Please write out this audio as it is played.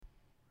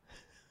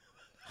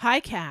Hi,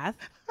 Kath.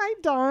 Hi,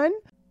 Dawn.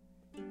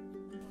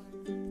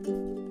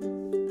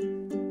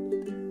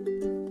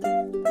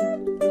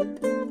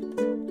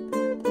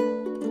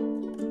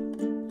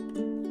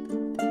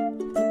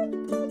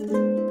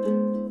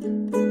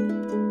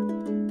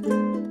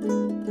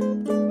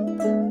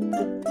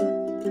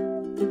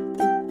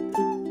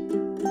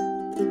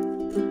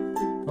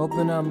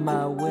 Open up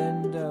my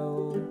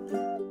window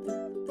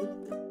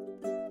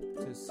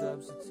to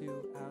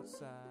substitute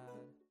outside.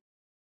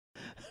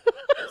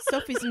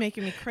 Sophie's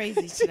making me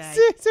crazy today.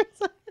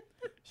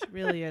 She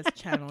really is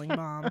channeling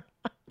mom.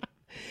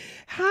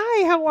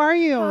 Hi, how are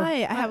you?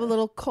 Hi, I have a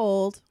little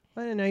cold.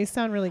 I don't know. You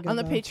sound really good. On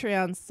the though.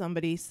 Patreon,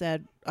 somebody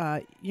said,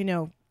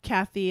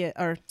 Kathy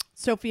or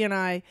Sophie and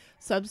I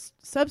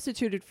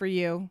substituted for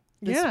you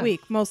this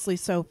week, mostly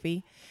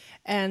Sophie.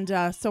 And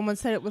someone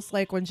said it was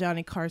like when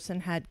Johnny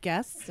Carson had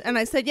guests. And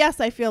I said, yes,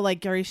 I feel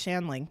like Gary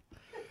Shandling.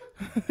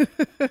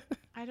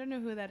 I don't know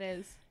who that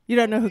is. You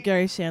don't know who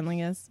Gary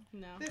Shandling is?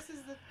 No. This is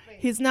the thing.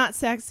 He's not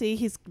sexy.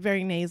 He's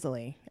very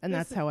nasally. And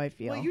that's how I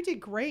feel. Well, you did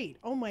great.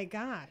 Oh my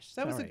gosh.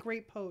 That was a Sorry.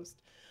 great post.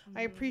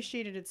 I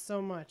appreciated it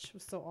so much. It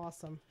was so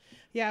awesome.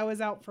 Yeah, I was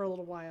out for a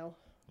little while.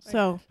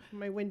 So,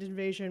 My wind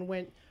invasion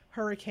went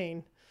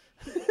hurricane.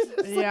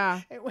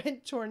 yeah. It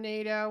went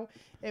tornado.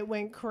 It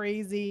went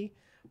crazy.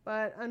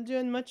 But I'm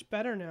doing much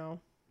better now.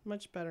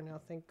 Much better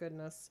now, thank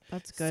goodness.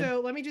 That's good.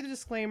 So let me do the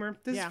disclaimer.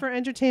 This is Yeah. for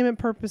entertainment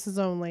purposes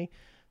only.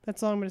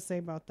 That's all I'm going to say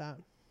about that.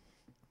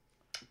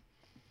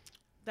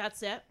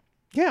 That's it.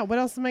 Yeah, what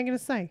else am I going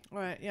to say? All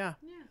right, yeah.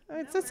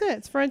 That's it.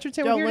 It's for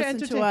entertainment. Don't We're here listen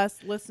to to entertain.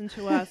 us. Listen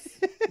to us.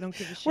 Don't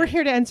give a shit. We're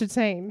here to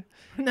entertain.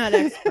 We're not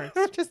experts.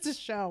 Just a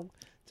show.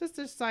 Just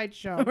a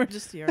sideshow. We're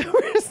just here.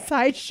 We're a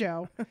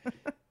sideshow.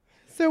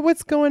 So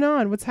what's going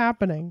on? What's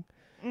happening?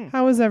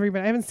 How is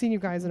everybody? I haven't seen you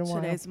guys in a while.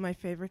 Today's my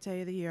favorite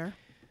day of the year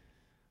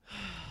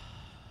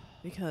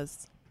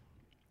because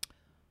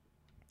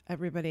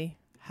everybody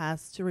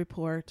has to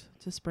report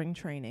to spring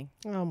training.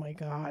 Oh my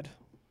God.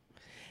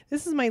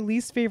 This is my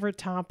least favorite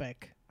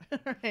topic.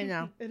 I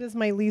know. It is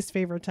my least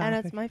favorite topic.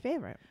 And it's my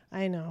favorite.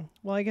 I know.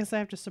 Well, I guess I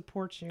have to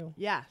support you.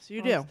 Yes,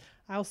 you do.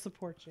 I'll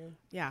support you.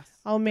 Yes.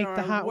 I'll make There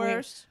the are hot wings.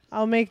 worst.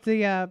 I'll make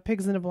the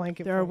pigs in a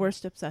blanket. There for are you.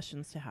 worst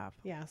obsessions to have.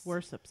 Yes.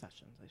 Worst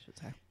obsessions, I should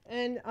say.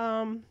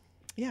 And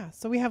yeah.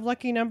 So we have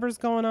lucky numbers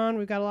going on.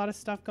 We've got a lot of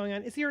stuff going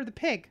on. It's Year of the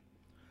Pig.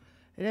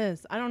 It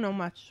is. I don't know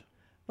much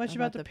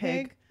About the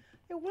pig.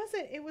 It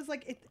wasn't. It was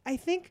like I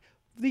think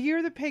the Year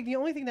of the Pig. The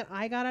only thing that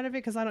I got out of it,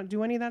 because I don't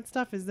do any of that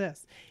stuff, is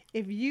this: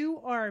 if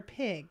you are a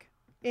pig,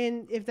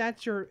 and if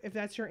that's your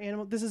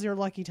animal, this is your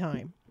lucky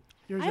time.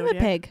 Your I'm a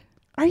zodiac? pig.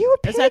 Are you a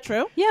pig? Is that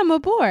true? Yeah, I'm a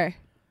boar.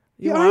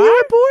 You are you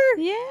a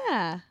boar?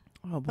 Yeah.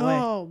 Oh boy.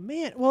 Oh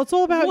man. Well, it's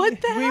all about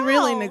What the we hell?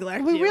 really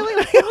neglect We you. really.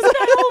 What the hell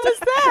was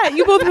that?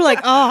 You both were like,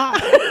 oh.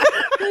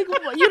 Like,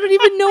 what? You don't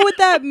even know what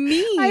that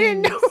means. I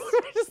didn't know.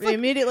 We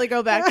immediately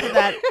go back to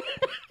that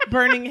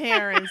burning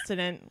hair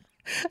incident.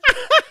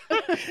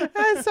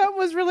 Something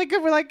was really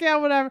good. We're like, yeah,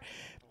 whatever.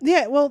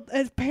 Yeah, well,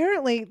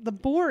 apparently the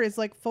boar is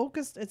like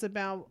focused. It's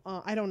about,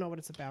 I don't know what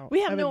it's about. We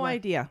I have would no love-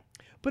 idea.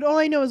 But all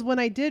I know is when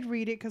I did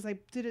read it, because I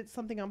did it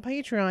something on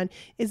Patreon,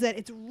 is that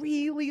it's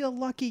really a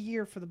lucky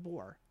year for the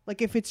boar.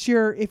 Like if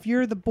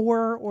you're the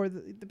boar or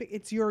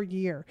it's your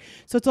year.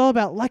 So it's all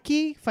about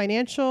lucky,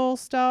 financial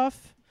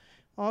stuff,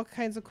 all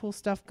kinds of cool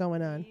stuff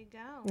going on. There you go.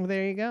 Well,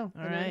 there you go.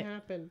 All And right. It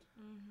happened.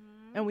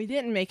 And we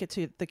didn't make it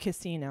to the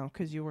casino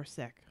because you were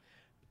sick.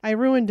 I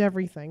ruined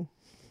everything.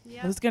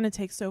 I was going to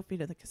take Sophie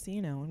to the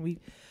casino, and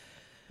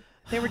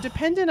They were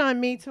dependent on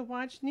me to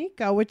watch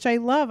Nico, which I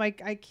love. I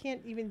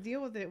can't even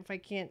deal with it if I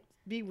can't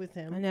be with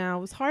him. I know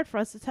it was hard for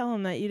us to tell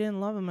him that you didn't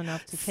love him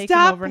enough to take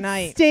Stop him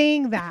overnight.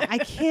 saying that. I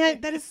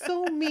can't. That is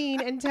so mean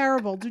and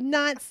terrible. Do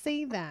not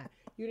say that.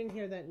 You didn't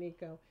hear that,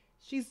 Nico.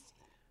 She's,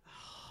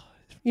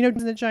 you know,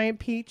 the giant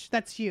peach.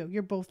 That's you.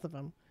 You're both of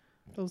them.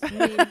 Those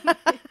mean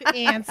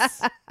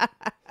ants.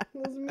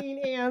 Those mean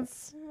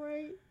ants.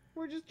 Right.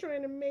 We're just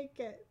trying to make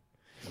it.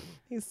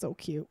 He's so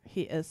cute.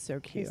 He is so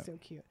cute. He's so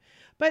cute.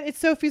 But it's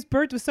Sophie's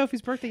birthday. It was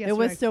Sophie's birthday yesterday. It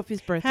was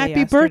Sophie's birthday. Happy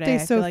yesterday. birthday,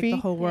 I feel like Sophie. the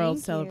whole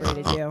world Thank you.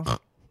 celebrated you.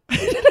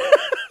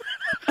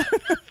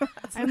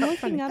 I'm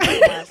looking up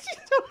at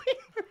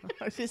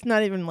that. She's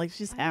not even like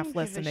she's I half don't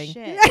give a listening.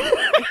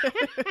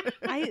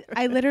 shit.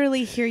 I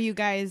literally hear you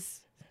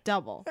guys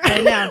double.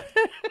 I know.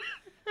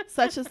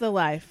 Such is the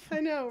life. I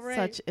know, right?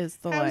 Such is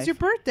the How life. was your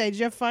birthday? Did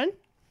you have fun?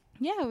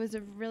 Yeah, it was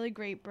a really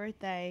great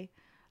birthday.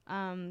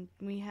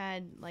 We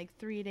had like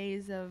 3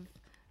 days of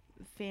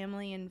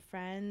family and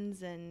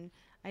friends, and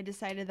I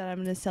decided that I'm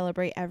going to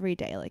celebrate every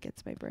day like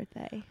it's my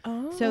birthday.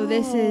 Oh. So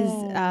this is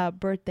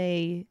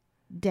birthday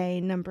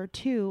day number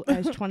 2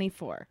 as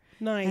 24.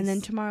 Nice. And then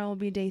tomorrow will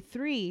be day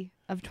 3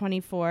 of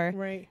 24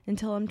 right.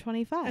 until I'm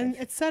 25. And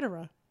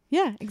etc.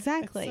 yeah,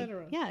 exactly.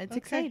 etc. Yeah, it's Okay.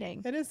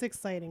 exciting. It is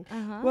exciting.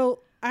 Uh-huh.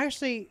 Well,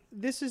 actually,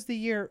 this is the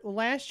year.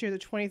 Last year, the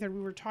 23rd,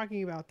 we were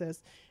talking about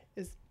this.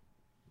 Is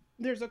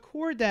there's a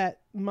chord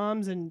that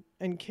moms and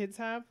kids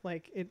have,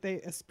 like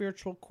a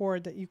spiritual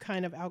chord that you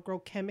kind of outgrow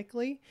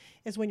chemically,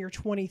 is when you're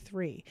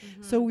 23.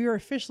 So we are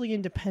officially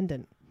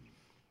independent.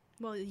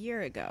 Well, a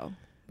year ago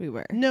we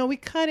were. No, we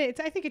cut it.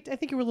 I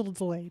think you were a little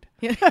delayed.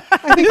 Yeah.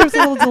 I think there was a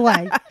little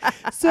delay.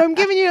 So I'm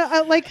giving you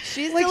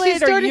She's like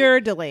delayed or you're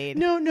delayed.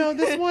 No,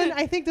 this one,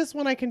 I think this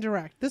one I can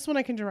direct.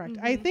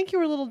 I think you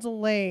were a little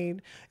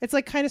delayed. It's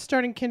like kind of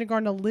starting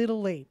kindergarten a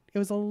little late. It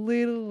was a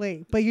little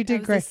late, but you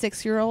did I great. was a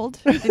 6-year-old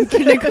in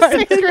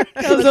kindergarten.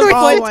 That was You a were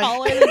tall so one.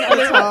 taller than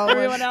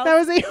everyone else. That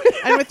was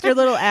And with your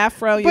little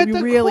afro, you're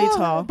the really cool,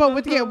 tall. But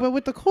with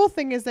the cool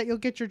thing is that you'll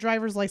get your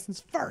driver's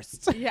license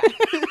first. Yeah.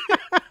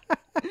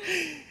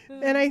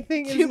 And I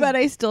think Too bad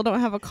I still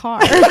don't have a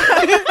car.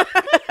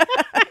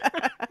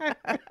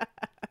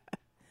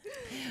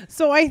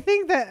 So I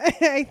think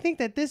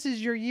that this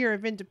is your year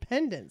of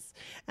independence,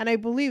 and I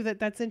believe that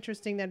that's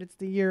interesting. That it's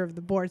the year of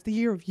the board. It's the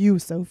year of you,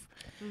 Soph.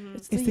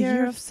 It's the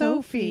year of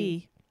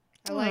Sophie.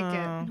 I like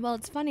Aw. it. Well,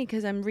 it's funny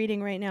because I'm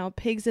reading right now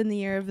Pigs in the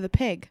Year of the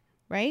Pig,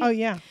 right? Oh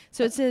yeah.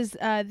 So it says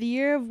the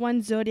year of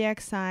one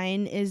zodiac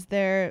sign is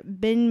their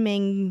Bin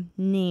Ming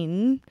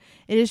Nin.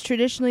 It is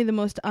traditionally the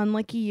most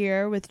unlucky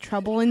year with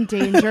trouble and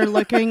danger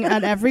lurking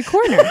at every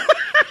corner.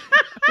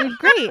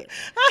 Great.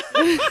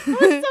 so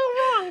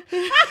wrong.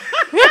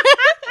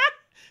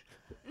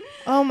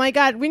 Oh my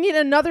God, we need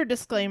another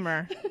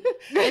disclaimer.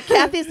 That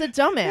Kathy's a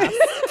dumbass.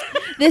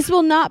 This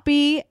will not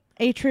be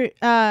a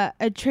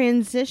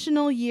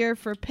transitional year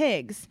for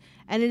pigs,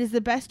 and it is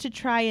the best to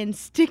try and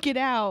stick it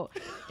out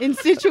in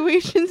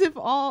situations if at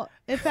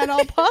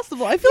all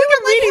possible. I feel like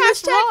I'm reading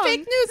this wrong.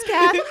 Fake news,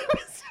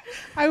 Kath.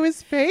 I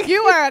was fake.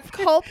 You are a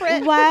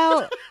culprit.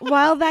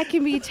 While that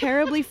can be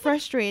terribly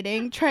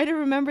frustrating, try to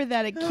remember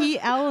that a key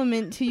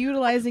element to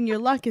utilizing your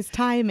luck is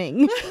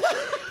timing.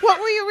 What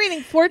were you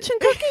reading? Fortune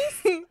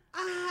cookies?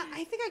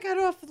 I think I got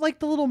off like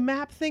the little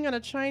map thing on the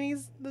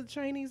Chinese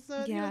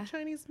Yeah.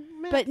 Chinese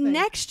map But thing.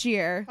 next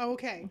year Oh,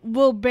 okay.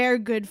 will bear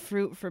good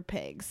fruit for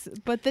pigs,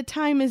 but the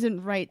time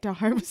isn't right to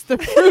harvest the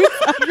fruits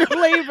of your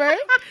labor.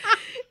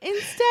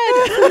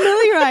 Instead,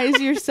 familiarize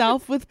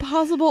yourself with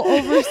possible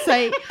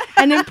oversight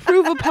and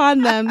improve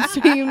upon them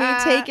so you may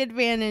take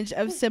advantage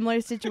of similar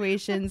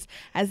situations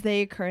as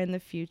they occur in the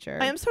future.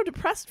 I am so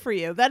depressed for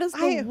you. That is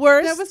the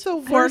worst. That was the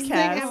worst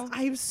thing. forecast.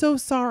 I'm so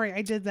sorry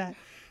I did that.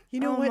 You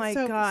know Oh what? my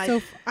so, God.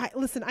 So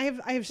listen, I have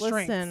strengths.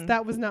 Listen,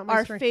 That was not my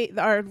our strength.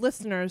 our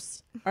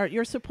listeners,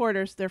 your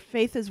supporters, their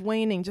faith is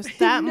waning just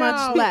that much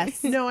No.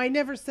 less. No, I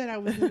never said I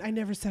was. I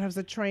never said I was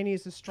a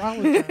Chinese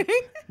astrologer.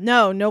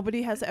 No,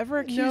 nobody has ever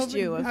accused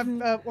you of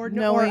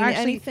knowing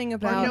actually, anything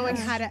about or knowing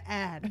how to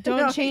add. Don't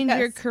No, change yes.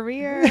 your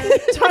career.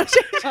 Don't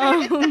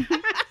change.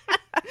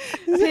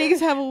 Pigs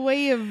have a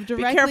way of Be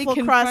directly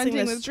careful crossing confronting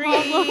the with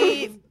problems.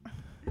 street.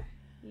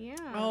 Yeah.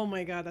 Oh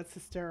my God, that's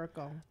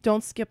hysterical.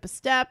 Don't skip a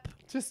step.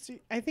 Just,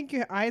 I think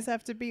your eyes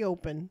have to be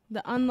open.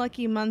 The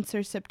unlucky months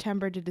are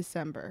September to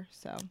December.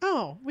 So,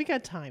 Oh, we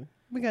got time.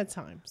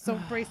 So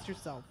brace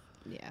yourself.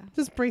 yeah.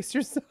 Just brace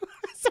yourself.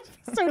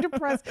 so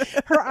depressed.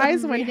 Her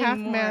eyes went Reading half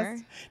more.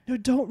 mast. No,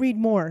 don't read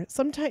more.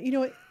 Sometimes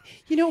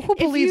who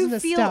believes in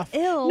this if you stuff?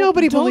 feel ill,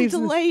 Nobody don't believes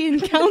in delay in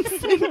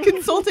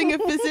consulting a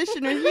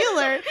physician or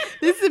healer.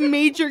 This is a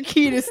major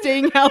key to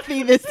staying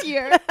healthy this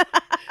year.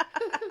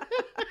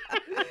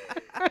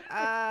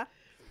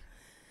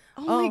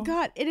 Oh my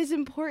God. It is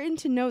important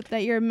to note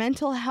that your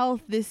mental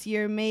health this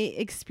year may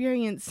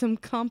experience some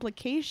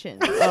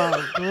complications.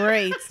 Oh,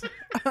 great.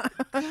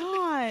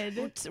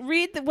 God.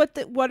 Read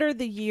what are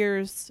the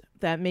years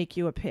that make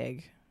you a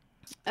pig?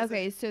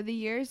 Okay, so the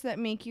years that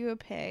make you a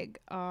pig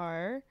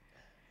are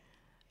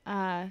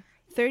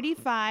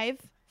 35,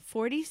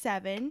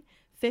 47,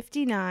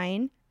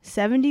 59,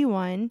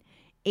 71,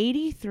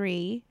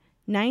 83,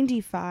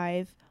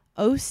 95,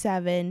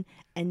 07,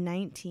 and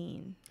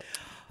 19.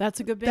 That's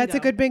a good bingo. That's a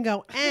good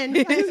bingo. And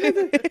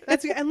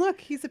and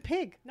look, he's a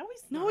pig. No,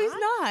 he's No, he's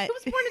not. He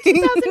was born in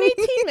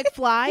 2018,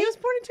 McFly. He was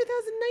born in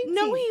 2019.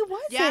 No, he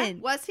wasn't. Yeah,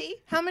 was he?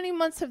 How many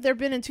months have there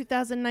been in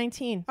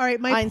 2019? All right,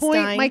 my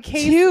Einstein.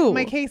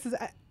 case is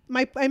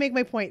I make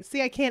my point.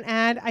 See, I can't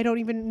add. I don't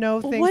even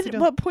know things.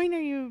 What point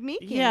are you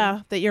making?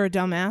 Yeah, that you're a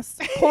dumbass.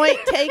 Point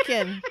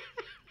taken.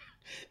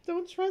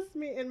 Don't trust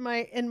me in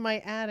my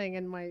adding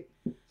and my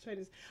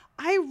Chinese.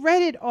 I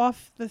read it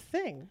off the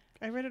thing.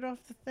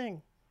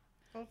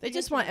 They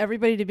just want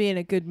everybody to be in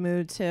a good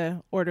mood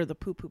to order the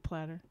poo-poo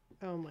platter.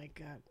 Oh my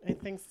God, I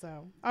think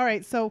so. All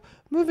right, so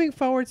moving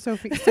forward,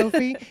 Sophie,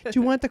 do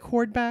you want the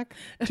cord back?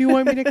 Do you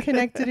want me to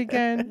connect it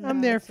again?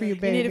 I'm there for you,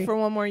 baby. You need it for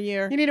one more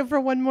year. You need it for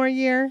one more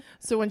year.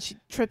 So when she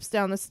trips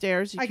down the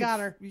stairs, I got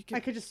her. I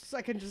could just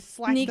slack.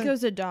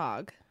 Nico's a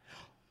dog.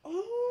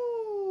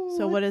 Oh.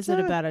 So what is it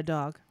about a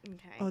dog? Okay.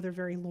 Oh, they're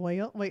very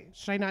loyal. Wait,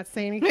 should I not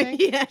say anything?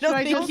 Yeah, I don't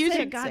I think just you say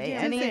should goddamn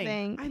say thing?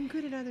 anything. I'm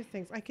good at other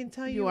things. I can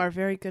tell you. You are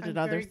very good I'm at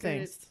other very good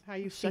at things. how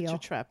you Shut feel. your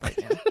trap right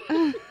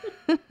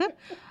now.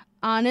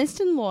 Honest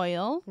and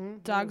loyal.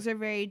 Mhm. Dogs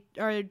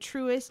are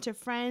truest to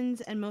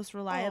friends and most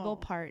reliable Oh.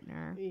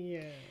 partner.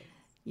 Yeah.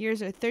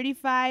 Years are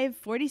 35,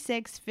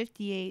 46,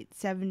 58,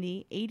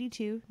 70,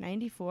 82,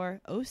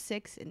 94,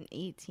 06, and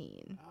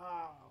 18.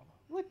 Oh,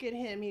 look at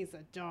him. He's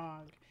a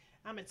dog.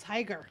 I'm a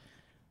tiger.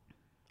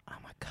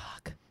 I'm a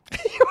cock.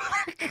 You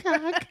are a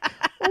cock.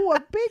 Oh, a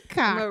big cock.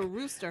 cock. I'm a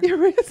rooster.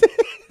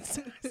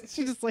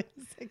 She just likes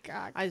to say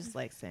cock. I just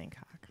like saying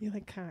cock. You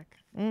like cock.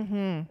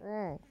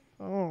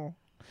 Mm-hmm. Oh.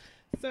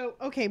 So,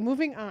 okay,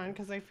 moving on,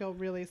 because I feel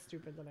really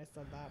stupid that I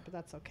said that, but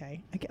that's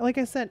okay. Like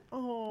I said,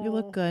 oh. You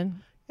look good.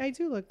 I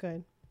do look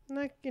good.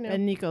 Like, you know.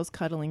 And Nico's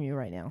cuddling you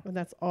right now. And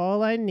that's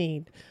all I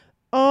need.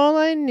 All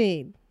I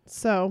need.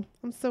 So,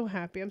 I'm so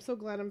happy. I'm so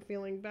glad I'm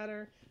feeling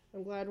better.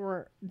 I'm glad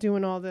we're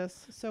doing all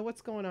this. So,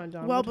 what's going on,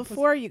 Dawn? Well,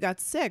 before you got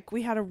sick,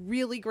 we had a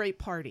really great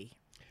party.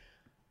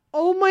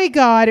 Oh, my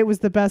God. It was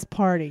the best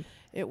party.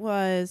 It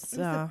was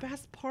the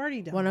best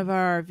party, Dawn. one of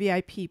our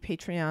VIP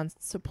Patreon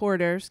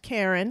supporters,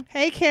 Karen.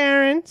 Hey,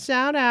 Karen.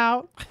 Shout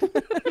out.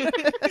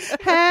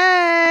 Hey.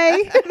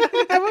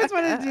 I always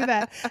wanted to do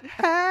that.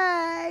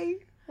 Hey.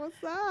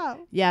 What's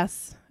up?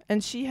 Yes.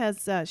 And she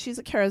has she's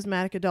a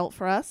charismatic adult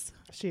for us.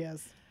 She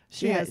is.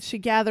 She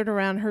gathered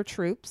around her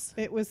troops.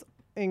 It was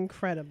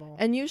incredible.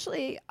 And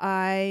usually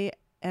I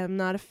am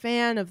not a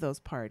fan of those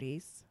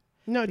parties.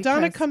 No,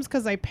 Donna comes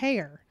because I pay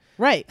her.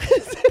 Right.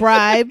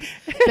 Bribe,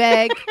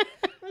 beg.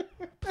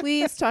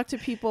 Please talk to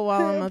people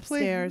while I'm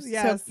upstairs. Please,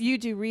 yes. So you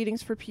do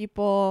readings for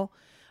people,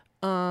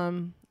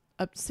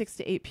 up 6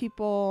 to 8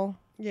 people.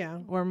 Yeah.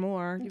 Or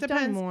more. You've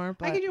depends. done more.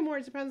 But I can do more.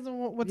 It depends on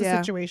what the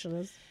Yeah. situation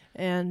is.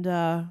 And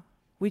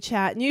we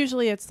chat. And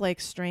usually it's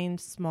like strange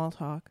small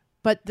talk.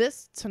 But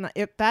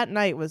that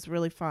night was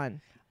really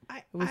fun.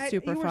 It was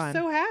super you fun. were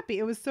so happy.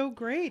 It was so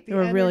great. They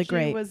were really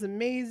great. It was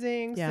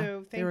amazing. Yeah,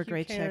 So they were thank you,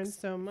 great Karen, chicks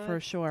so much. for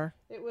sure.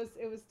 It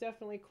was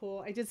definitely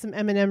cool. I did some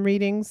M&M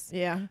readings.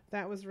 Yeah.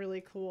 That was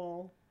really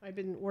cool. I've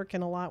been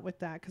working a lot with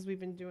that because we've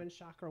been doing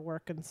chakra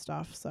work and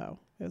stuff. So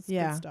it's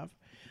good stuff.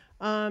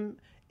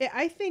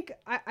 I think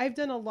I've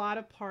done a lot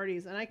of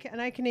parties, and I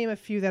can name a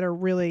few that are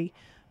really,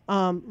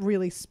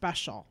 really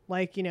special.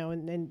 Like, you know,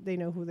 and they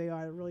know who they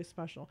are. They're really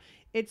special.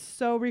 It's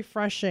so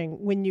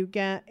refreshing when you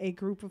get a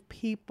group of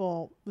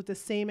people with the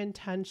same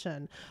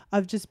intention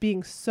of just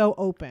being so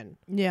open.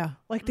 Yeah.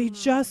 Like they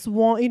just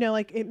want, you know,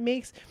 like it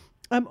makes.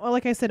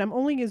 Like I said, I'm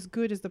only as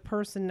good as the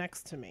person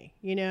next to me.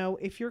 You know,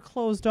 if you're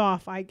closed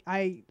off,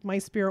 my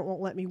spirit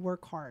won't let me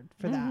work hard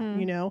for that.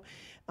 You know,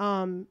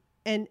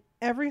 and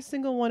every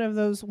single one of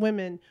those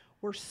women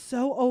were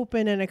so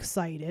open and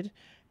excited,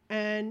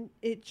 and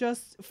it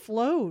just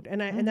flowed.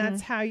 And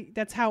that's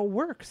how it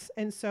works.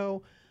 And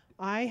so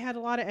I had a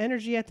lot of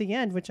energy at the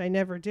end, which I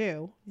never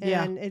do.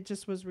 And it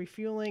just was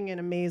refueling and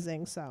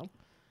amazing. So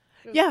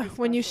yeah,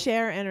 when you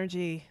share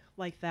energy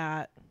like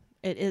that,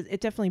 it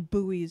definitely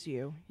buoys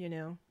you, you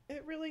know.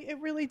 It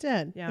really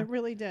did. Yeah. It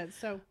really did.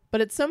 So, but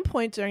at some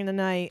point during the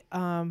night,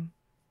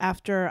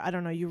 after I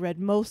don't know, you read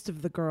most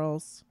of the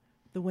girls,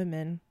 the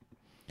women,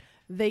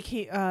 they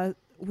came.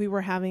 We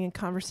were having a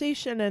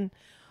conversation, and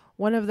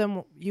one of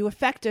them, you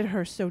affected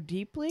her so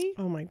deeply.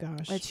 Oh my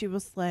gosh! That she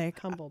was like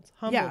humbled.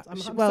 Yeah. I'm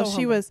she so was.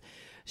 humbled.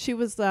 She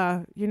was.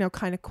 You know,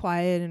 kind of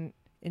quiet and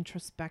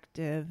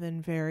introspective,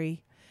 and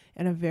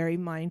in a very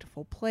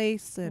mindful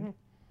place, and.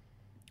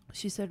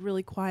 She said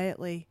really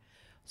quietly,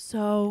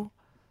 so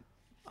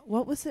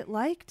what was it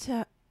like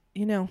to,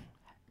 you know,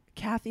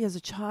 Kathy as a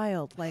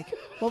child? Like,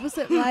 what was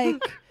it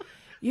like,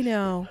 you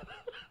know?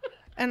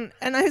 And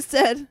I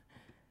said,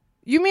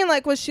 you mean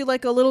like, was she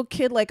like a little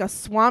kid, like a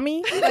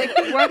swami, like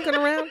walking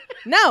around?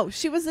 No,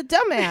 she was a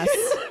dumbass.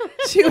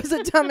 She was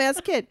a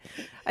dumbass kid.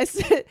 I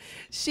said,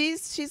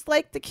 she's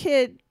like the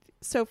kid.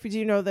 Sophie, do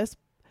you know this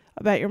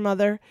about your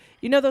mother?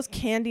 You know those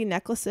candy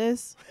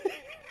necklaces?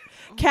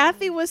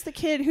 Kathy was the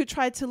kid who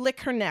tried to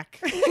lick her neck.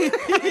 Tried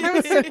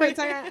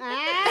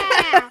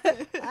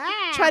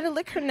to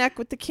lick her neck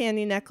with the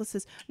candy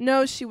necklaces.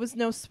 No, she was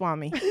no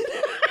swami.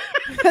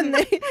 And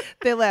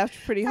they laughed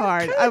pretty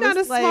hard. I was not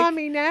a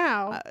swami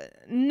now.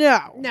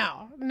 No,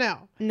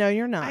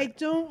 you're not. I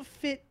don't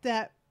fit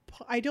that.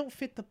 I don't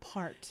fit the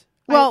part.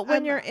 Well,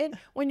 when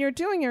you're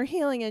doing your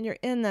healing and you're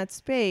in that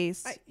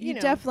space, you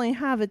definitely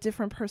have a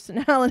different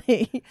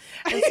personality.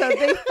 And so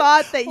they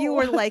thought that you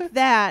were like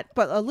that,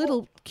 but a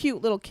little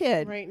cute little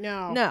kid. Right?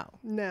 No.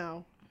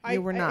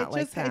 You were not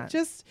like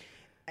that.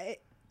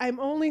 I'm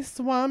only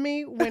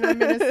swami when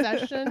I'm in a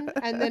session,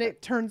 and then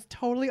it turns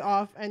totally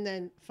off, and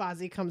then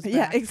Fozzie comes back.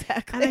 Yeah,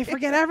 exactly. And I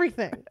forget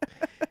everything.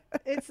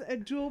 It's a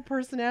dual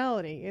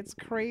personality. It's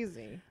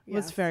crazy. It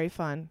was very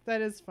fun. That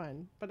is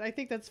fun. But I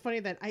think that's funny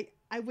that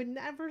I would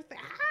never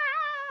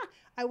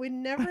I would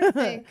never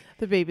think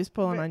the baby's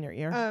pulling on your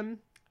ear.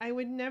 I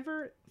would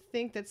never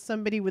think that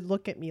somebody would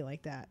look at me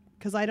like that,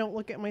 because I don't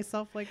look at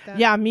myself like that.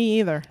 Yeah, me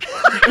either.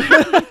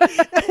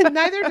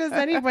 Neither does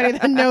anybody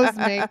that knows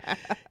me.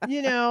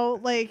 You know,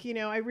 like, you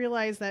know, I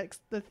realize that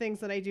the things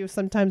that I do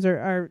sometimes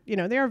are you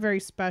know, they are very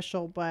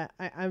special, but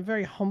I'm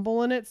very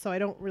humble in it, so I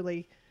don't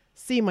really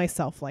see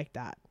myself like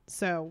that.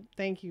 So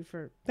thank you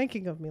for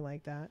thinking of me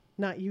like that.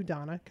 Not you,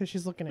 Donna, because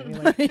she's looking at me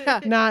like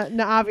yeah. not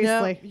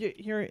obviously.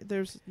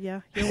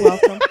 No, you're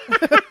welcome.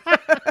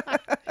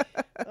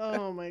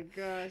 Oh my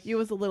gosh. You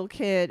was a little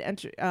kid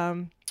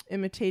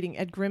imitating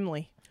Ed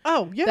Grimley.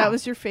 Oh, yeah. That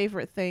was your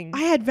favorite thing.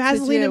 I had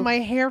Vaseline in do. my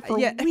hair for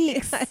Yeah.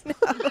 weeks. I know.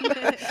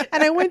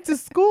 And I went to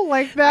school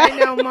like that. I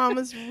know. Mom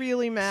was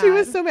really mad. She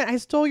was so mad. I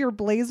stole your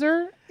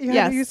blazer. You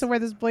Yes. used to wear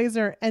this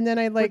blazer. And then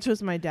I Which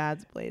was my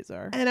dad's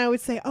blazer. and I would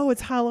say, "Oh,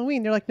 it's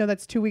Halloween." They're like, "No,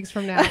 that's 2 weeks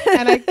from now."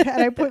 And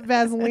I put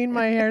Vaseline in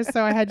my hair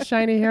so I had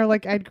shiny hair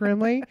like Ed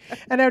Grimley.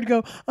 And I would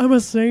go, "I'm a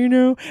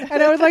Sano,"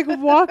 and I would like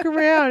walk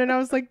around and I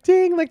was like,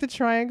 "Ding," like the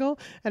triangle,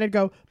 and I'd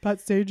go, "Pat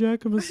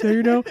Sajak, I'm a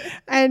Sano,"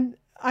 and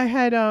I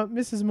had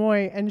Mrs.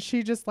 Moy, and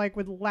she just like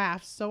would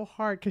laugh so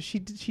hard because she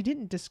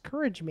didn't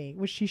discourage me,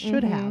 which she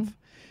should have,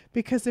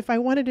 because if I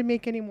wanted to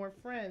make any more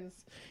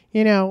friends,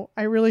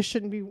 I really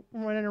shouldn't be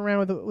running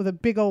around with a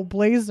big old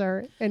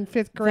blazer in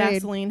 5th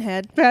grade.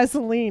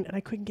 Vaseline, and I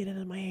couldn't get it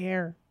in my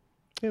hair.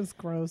 It was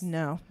gross.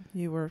 No,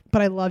 you were.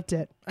 But I loved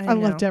it. I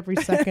loved know. every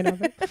second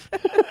of it.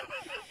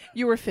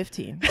 You were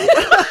 15.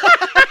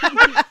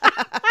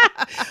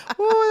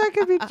 Oh, that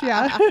could be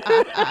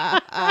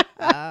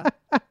yeah.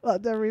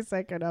 Loved every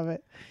second of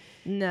it.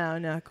 No,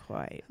 not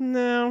quite.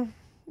 No,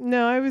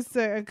 I was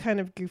a kind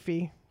of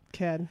goofy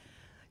kid.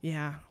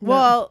 Yeah. No.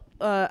 Well,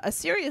 a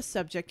serious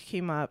subject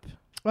came up,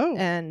 Oh,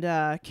 and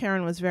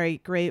Karen was very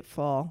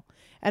grateful,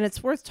 and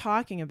it's worth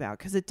talking about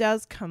because it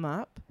does come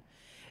up,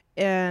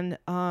 and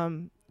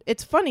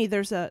it's funny.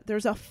 There's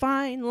a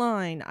fine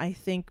line, I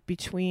think,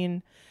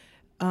 between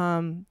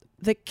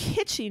the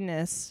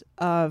kitschiness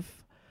of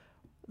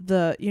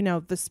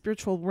the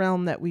spiritual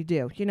realm that we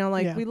do.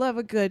 We love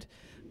a good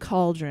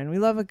cauldron. We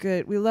love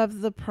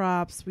the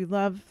props. We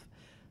love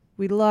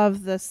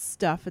the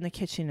stuff and the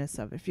kitschiness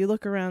of it. If you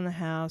look around the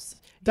house,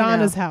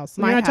 Donna's house.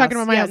 My You're not talking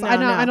house. about my Yeah, house. no, I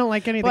know. no. I don't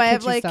like any of the Well, I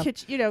have kitschy like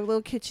stuff.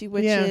 little kitschy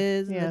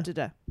witches. Yeah.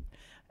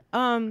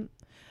 And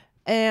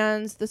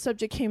and the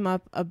subject came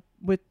up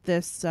with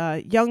this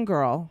young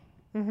girl,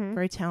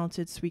 very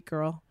talented, sweet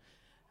girl,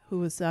 who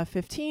was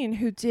 15,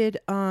 who did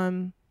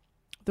the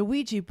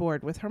Ouija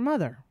board with her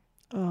mother.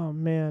 Oh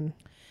man.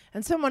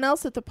 And someone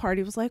else at the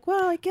party was like,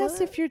 well, I guess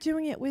What? if you're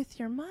doing it with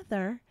your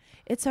mother,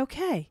 it's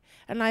okay.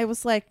 And I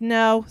was like,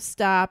 no,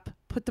 stop.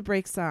 Put the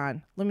brakes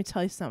on. Let me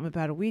tell you something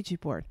about a Ouija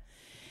board.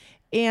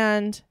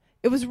 And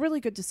it was a really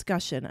good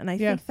discussion. And I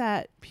think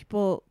that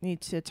people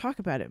need to talk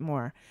about it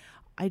more.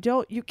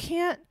 You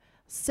can't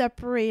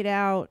separate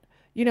out,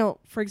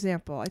 for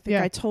example, I think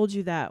I told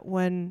you that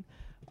when,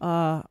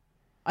 I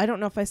don't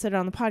know if I said it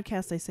on the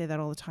podcast. I say that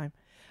all the time.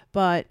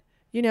 But,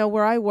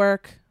 where I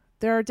work,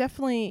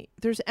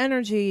 there's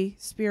energy,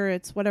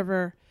 spirits,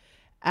 whatever,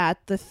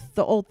 at the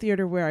old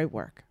theater where I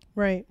work.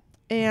 Right.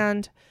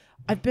 And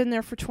I've been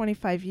there for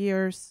 25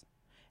 years.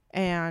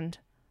 And,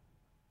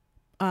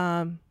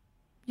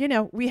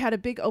 we had a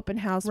big open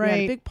house. We had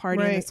a big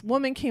party. And this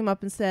woman came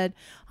up and said,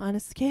 on a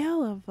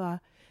scale of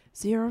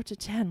 0 to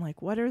 10,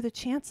 like, what are the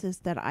chances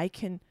that I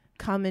can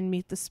come and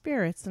meet the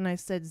spirits? And I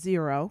said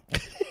 0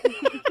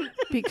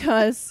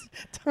 because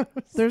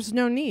there's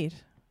no need.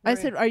 I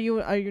said, are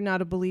you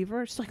not a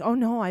believer? She's like, oh,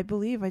 no, I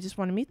believe. I just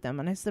want to meet them.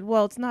 And I said,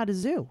 well, it's not a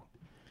zoo.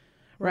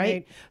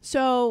 Right?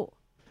 So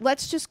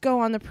let's just go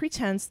on the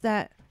pretense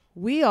that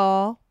we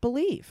all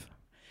believe.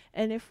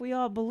 And if we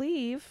all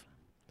believe,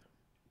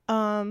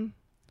 then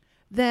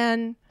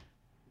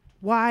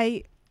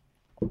why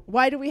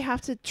do we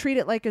have to treat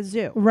it like a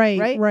zoo?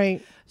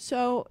 Right.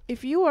 So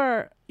if you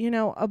are,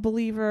 a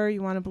believer,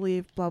 you want to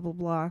believe, blah, blah,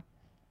 blah,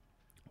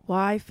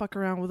 why fuck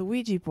around with a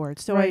Ouija board?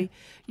 So I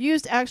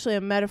used actually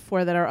a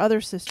metaphor that our other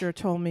sister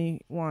told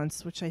me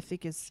once, which I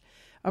think is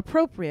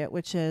appropriate,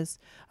 which is,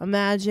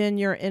 imagine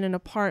you're in an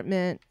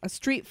apartment, a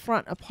street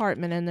front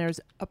apartment, and there's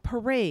a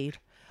parade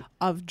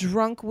of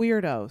drunk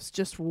weirdos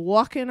just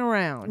walking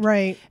around.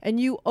 Right. And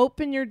you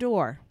open your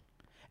door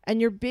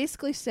and you're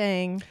basically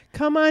saying,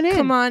 come on in.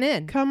 Come on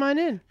in. Come on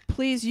in.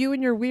 Please, you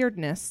and your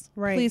weirdness,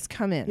 please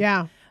come in.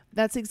 Yeah.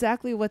 That's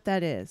exactly what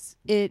that is.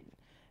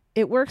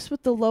 It works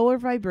with the lower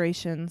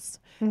vibrations.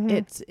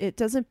 It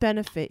doesn't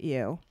benefit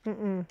you.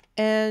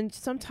 And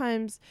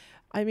sometimes,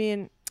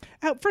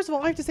 first of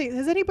all, I have to say,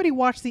 has anybody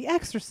watched The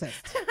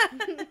Exorcist?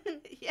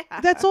 yeah.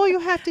 That's all you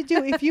have to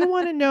do. If you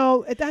want to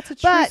know, that's a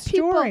true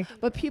story.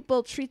 But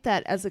people treat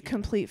that as a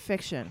complete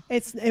fiction.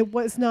 It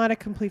was not a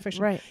complete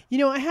fiction. Right.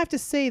 I have to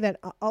say that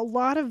a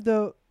lot of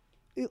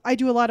I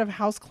do a lot of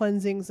house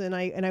cleansings, and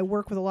I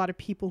work with a lot of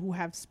people who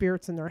have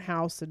spirits in their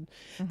house. And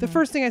the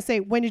first thing I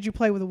say, when did you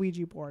play with a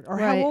Ouija board? Or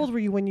how old were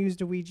you when you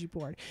used a Ouija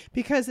board?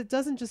 Because it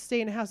doesn't just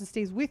stay in a house, it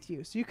stays with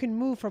you. So you can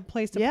move from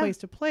place to place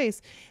to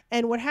place.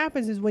 And what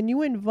happens is when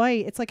you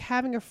invite, it's like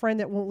having a friend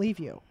that won't leave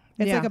you.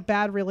 It's like a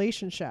bad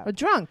relationship. A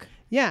drunk.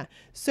 Yeah.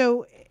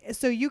 So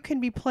you can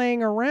be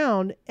playing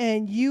around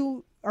and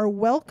you are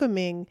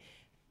welcoming.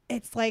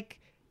 It's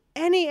like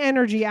any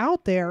energy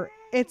out there,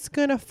 it's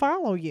going to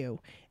follow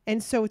you.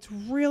 And so it's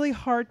really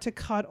hard to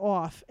cut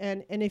off.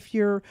 And if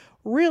you're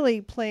really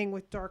playing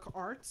with dark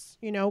arts,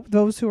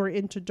 those who are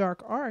into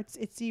dark arts,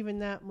 it's even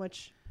that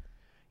much,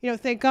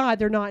 thank God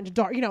they're not into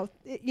dark,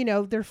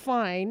 they're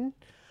fine.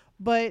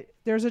 But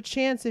there's a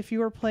chance if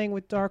you are playing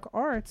with dark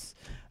arts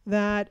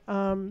that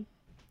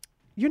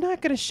you're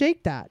not going to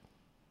shake that.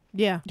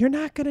 Yeah. You're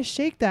not going to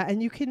shake that.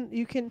 And you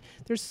can,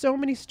 there's so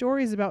many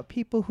stories about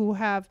people who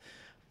have,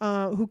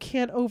 who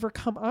can't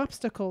overcome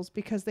obstacles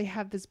because they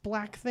have this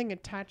black thing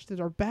attached to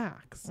their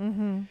backs.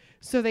 Mm-hmm.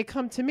 So they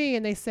come to me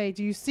and they say,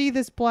 do you see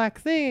this black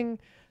thing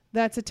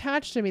that's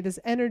attached to me, this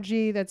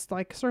energy that's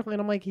like circling?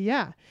 And I'm like,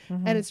 yeah.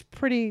 Mm-hmm. And it's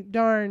pretty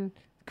darn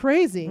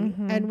crazy.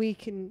 Mhm. And we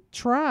can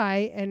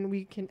try and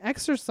we can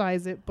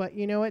exercise it. But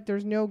you know what?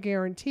 There's no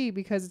guarantee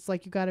because it's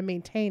like you got to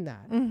maintain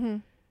that. Mm-hmm.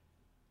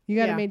 You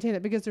got to Yeah. maintain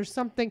it because there's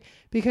something,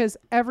 because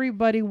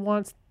everybody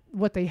wants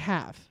what they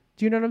have.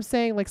 Do you know what I'm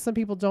saying? Like some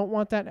people don't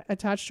want that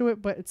attached to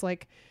it, but it's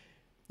like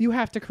you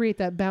have to create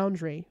that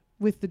boundary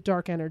with the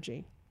dark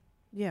energy.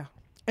 Yeah.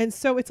 And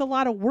so it's a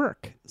lot of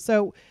work.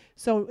 So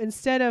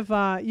instead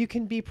of you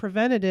can be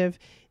preventative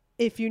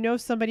if you know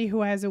somebody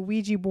who has a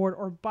Ouija board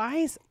or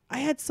buys. I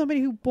had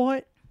somebody who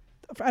bought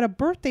at a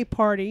birthday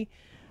party,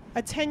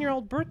 a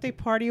 10-year-old birthday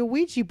party, a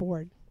Ouija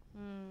board.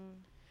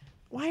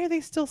 Why are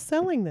they still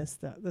selling this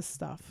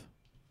stuff?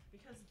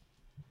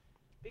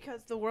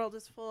 Because the world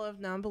is full of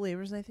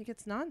non-believers, and I think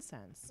it's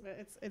nonsense.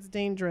 It's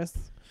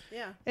dangerous.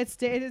 Yeah. It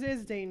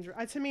is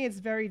dangerous. To me, it's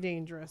very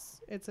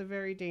dangerous. It's a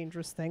very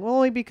dangerous thing. Well,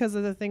 only because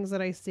of the things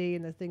that I see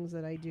and the things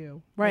that I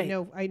do. Right.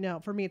 I know.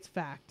 For me, it's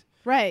fact.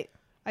 Right.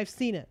 I've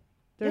seen it.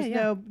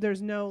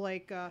 There's no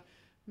like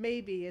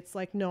maybe. It's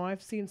like, no,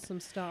 I've seen some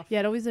stuff.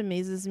 Yeah, it always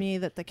amazes me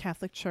that the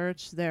Catholic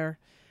Church, their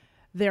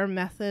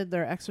method,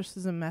 their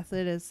exorcism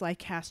method is like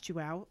cast you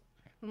out.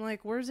 I'm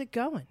like, where's it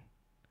going?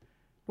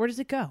 Where does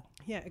it go?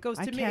 Yeah, it goes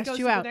I to me. It cast goes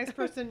you to out. the next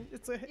person.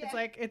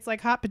 It's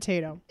like hot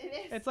potato. It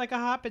is. It's like a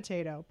hot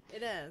potato.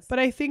 It is. But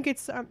I think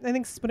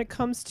when it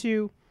comes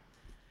to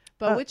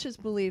But witches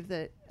believe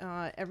that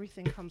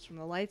everything comes from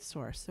the light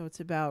source, so it's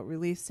about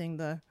releasing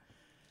the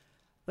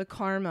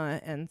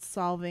karma and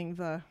solving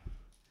the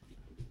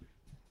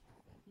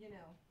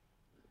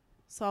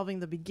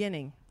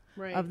beginning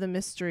right of the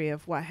mystery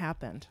of what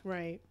happened.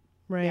 Right.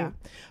 Yeah.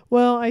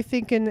 Well, I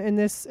think in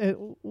this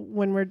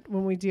when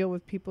we deal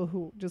with people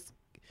who just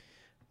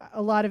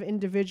a lot of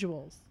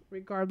individuals,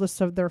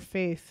 regardless of their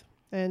faith,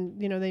 and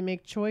they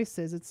make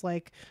choices. It's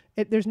like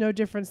there's no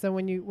difference than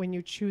when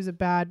you choose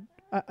an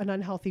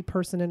unhealthy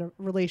person in a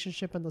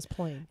relationship on this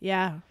plane.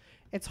 Yeah.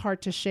 It's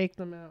hard to shake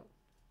them out.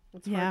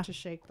 It's Yeah. hard to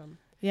shake them.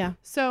 Yeah.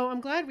 So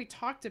I'm glad we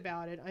talked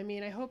about it. I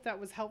mean, I hope that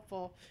was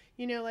helpful.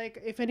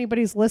 Like if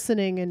anybody's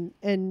listening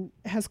and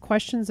has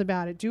questions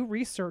about it, do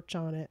research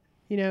on it.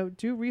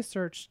 Do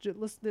research.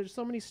 Listen, there's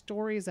so many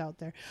stories out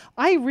there.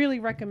 I really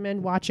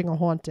recommend watching A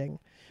Haunting.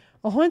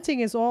 A Haunting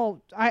is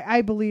all,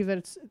 I believe that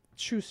it's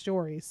true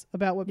stories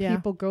about what Yeah.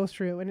 people go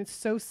through. And it's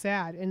so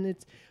sad.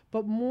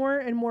 But more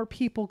and more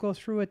people go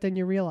through it than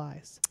you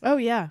realize. Oh,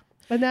 yeah.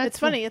 And that's It's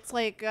funny. It's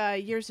like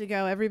years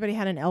ago, everybody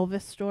had an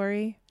Elvis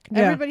story. Yeah.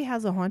 Everybody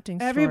has a haunting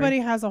story. Everybody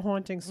has a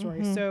haunting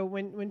story. Mhm. So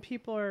when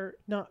people are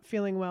not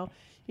feeling well,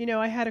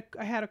 I had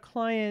a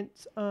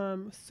client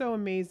so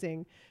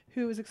amazing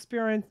who was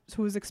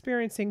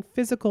experiencing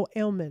physical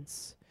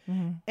ailments,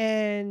 Mhm.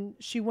 and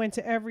she went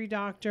to every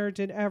doctor,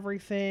 did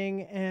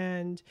everything,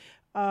 and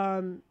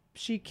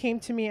she came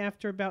to me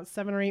after about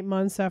 7 or 8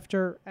 months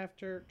after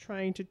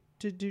trying to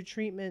do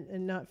treatment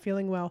and not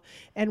feeling well.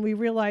 And we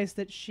realized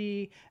that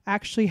she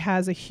actually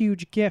has a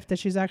huge gift, that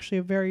she's actually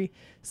a very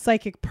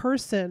psychic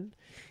person,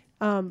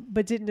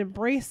 but didn't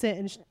embrace it.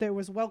 And there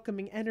was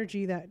welcoming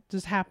energy that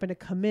just happened to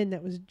come in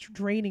that was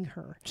draining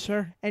her.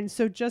 Sure. And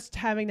so just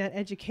having that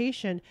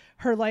education,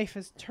 her life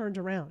has turned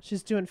around.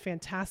 She's doing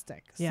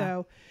fantastic. Yeah.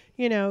 So,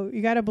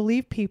 you got to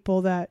believe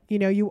people that,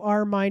 you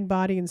are mind,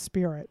 body, and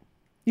spirit.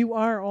 You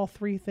are all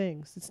three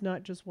things. It's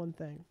not just one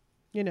thing,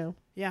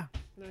 Yeah.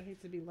 And I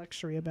hate to be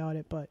lectury about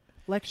it, but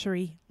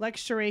Lectury.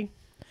 We're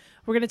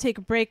We're going to take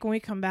a break. When we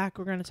come back,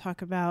 we're going to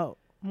talk about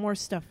more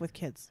stuff with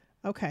kids.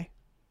 okay.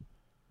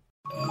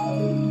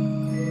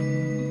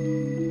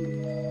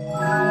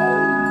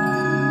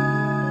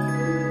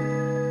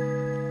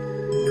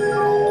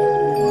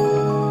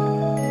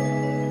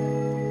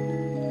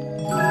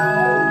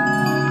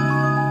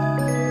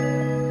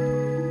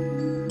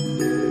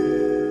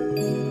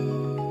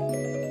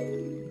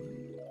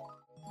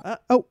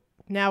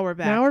 Now we're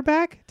back. Now we're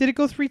back. Did it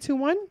go 3, 2,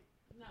 1?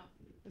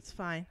 It's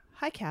fine.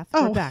 Hi, Kath.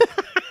 Oh. We're back.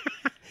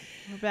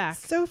 We're back.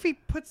 Sophie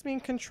puts me in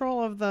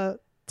control of the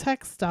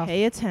tech stuff.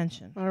 Pay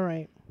attention. All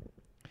right.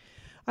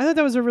 I thought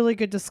that was a really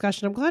good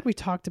discussion. I'm glad we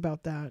talked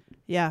about that.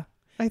 Yeah.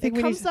 I think It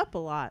we comes need up a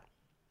lot.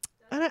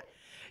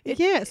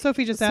 yeah,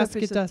 Sophie just asked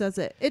Sophie it just does. does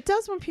it. It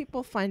does when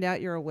people find out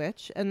you're a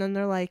witch, and then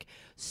they're like,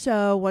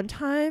 so one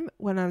time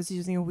when I was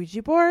using a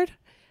Ouija board,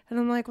 and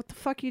I'm like, what the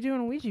fuck are you doing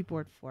a Ouija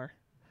board for?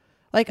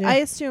 Like, Yeah. I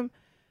assume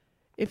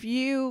if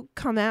you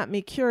come at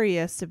me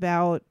curious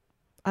about,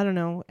 I don't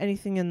know,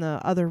 anything in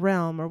the other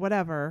realm or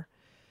whatever,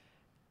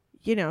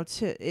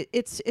 it's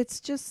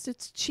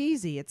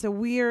cheesy. It's a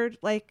weird,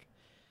 like,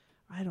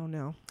 I don't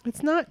know.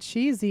 It's not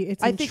cheesy.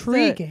 It's I think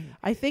intriguing.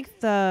 I think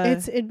It's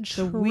the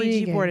intriguing.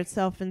 Ouija board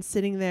itself and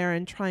sitting there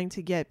and trying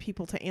to get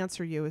people to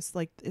answer you is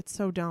like, it's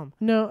so dumb.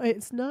 No,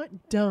 it's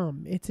not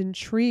dumb. It's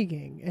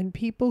intriguing. And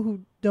people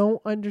who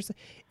don't understand,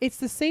 it's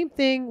the same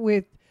thing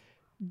with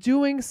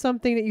doing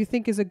something that you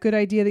think is a good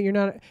idea that you're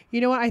not,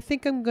 you know what, I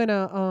think I'm going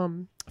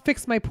to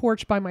fix my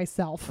porch by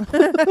myself.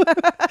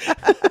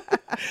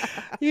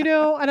 You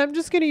know, and I'm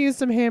just going to use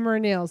some hammer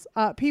and nails.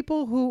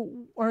 People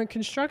who are in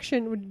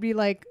construction would be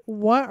like,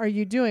 what are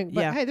you doing?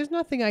 But hey, there's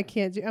nothing I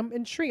can't do. I'm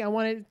intrigued. I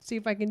want to see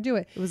if I can do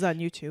it. It was on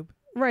YouTube.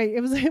 Right.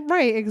 It was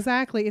right.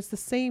 Exactly. It's the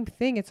same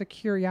thing. It's a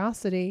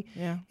curiosity.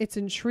 Yeah. It's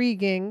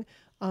intriguing.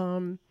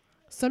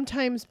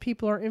 Sometimes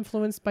people are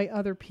influenced by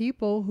other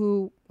people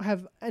who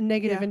have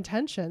negative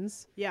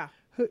intentions. Yeah.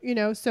 Who, you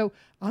know, so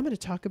I'm going to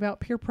talk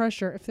about peer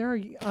pressure. If there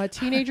are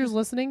teenagers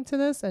listening to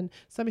this and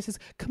somebody says,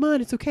 come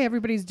on, it's okay,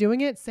 everybody's doing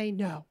it, say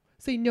no.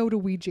 Say no to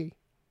Ouija.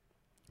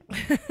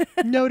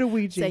 No to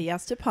Ouija. Say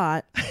yes to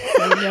pot.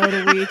 Say no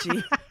to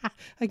Ouija.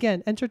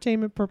 Again,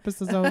 entertainment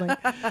purposes only.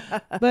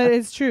 But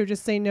it's true.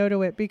 Just say no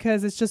to it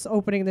because it's just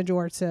opening the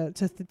door to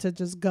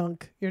just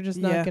gunk. You're just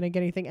not going to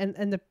get anything.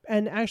 And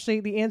actually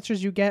the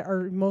answers you get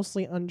are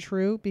mostly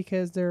untrue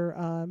because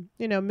they're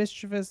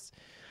mischievous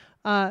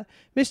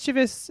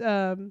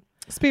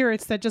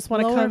spirits that just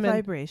want to come in. Lower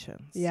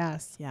vibrations.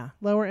 Yes. Yeah.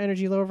 Lower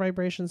energy, lower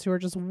vibrations who are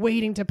just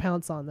waiting to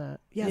pounce on that.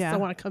 Yes, I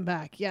want to come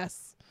back.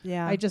 Yes.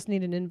 Yeah. I just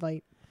need an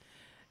invite.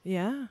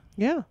 Yeah.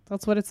 Yeah,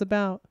 that's what it's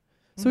about.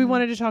 So we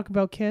wanted to talk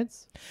about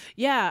kids.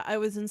 Yeah, I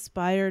was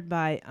inspired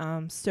by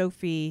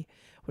Sophie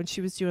when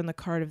she was doing the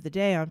card of the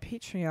day on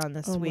Patreon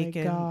this week,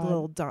 and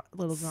little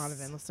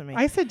Donovan. Listen to me.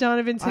 I said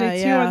Donovan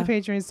today too on the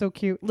Patreon. It's so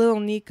cute. Little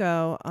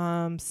Nico,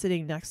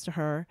 sitting next to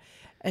her,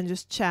 and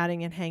just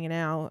chatting and hanging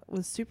out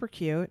was super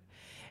cute.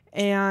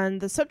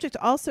 And the subject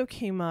also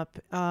came up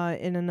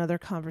in another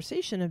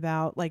conversation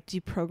about like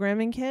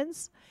deprogramming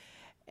kids,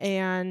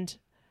 and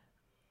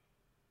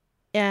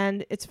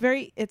it's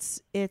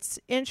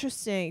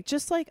interesting.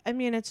 Just like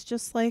it's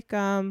just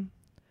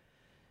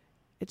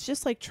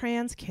like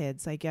trans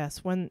kids, I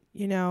guess. When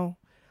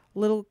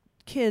little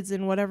kids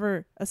in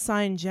whatever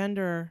assigned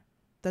gender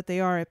that they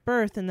are at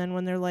birth, and then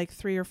when they're like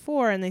 3 or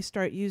 4 and they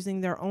start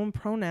using their own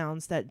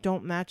pronouns that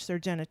don't match their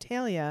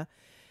genitalia,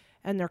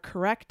 and they're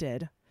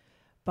corrected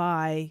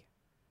by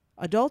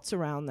adults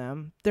around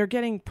them, they're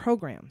getting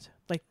programmed.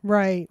 Like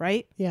right?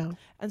 Yeah.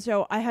 And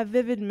so I have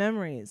vivid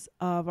memories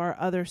of our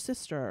other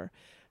sister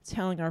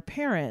telling our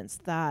parents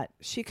that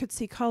she could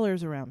see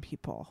colors around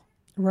people.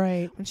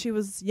 Right. When she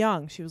was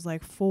young, she was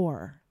like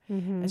 4,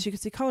 and she could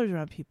see colors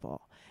around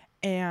people.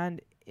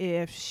 And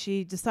if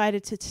she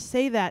decided to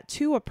say that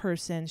to a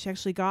person, she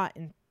actually got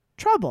in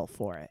trouble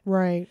for it.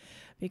 Right.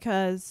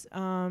 Because,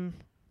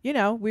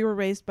 we were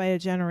raised by a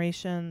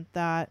generation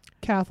that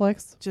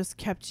Catholics just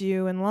kept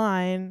you in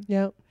line.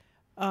 Yep.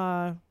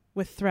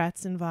 With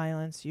threats and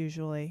violence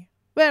usually.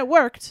 But it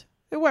worked.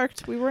 It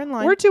worked. We were in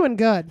line. We're doing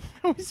good.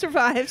 We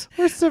survived.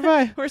 We're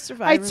surviving. We're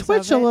survivors. I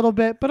twitch a little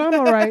bit, but I'm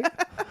all right.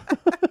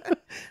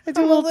 I'm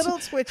a little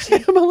twitchy.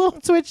 I'm a little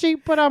twitchy,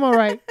 but I'm all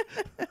right.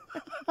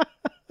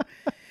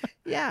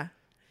 Yeah.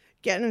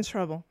 Getting in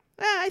trouble.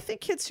 I think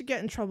kids should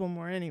get in trouble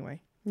more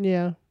anyway.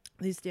 Yeah.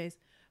 These days.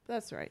 But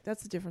that's all right.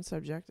 That's a different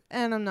subject.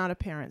 And I'm not a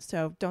parent,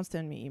 so don't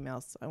send me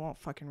emails. I won't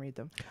fucking read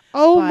them.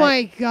 Oh But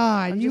my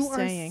God. I'm You just are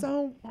saying.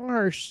 so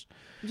harsh.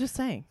 I'm just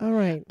saying. All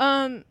right.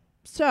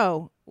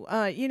 So,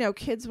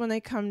 kids, when they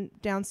come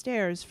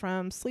downstairs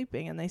from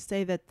sleeping and they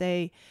say that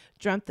they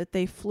dreamt that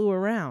they flew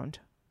around,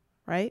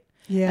 right?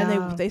 Yeah.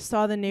 And they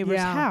saw the neighbor's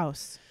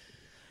house.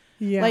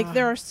 Yeah. Like,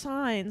 there are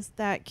signs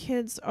that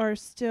kids are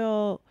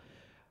still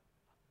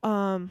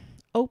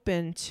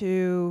open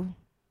to,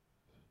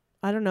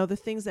 I don't know, the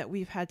things that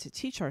we've had to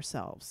teach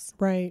ourselves.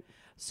 Right.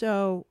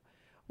 So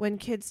when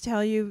kids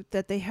tell you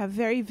that they have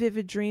very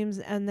vivid dreams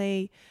and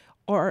they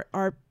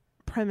are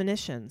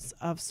premonitions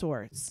of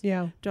sorts,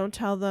 don't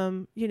tell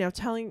them,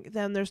 telling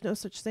them there's no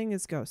such thing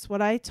as ghosts.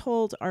 What I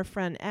told our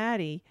friend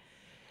Addie,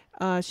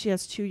 she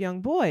has 2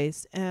 young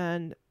boys,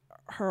 and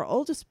her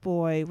oldest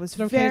boy was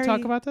okay to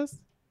talk about this?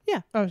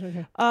 Yeah. Oh,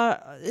 okay.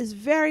 Is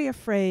very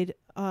afraid.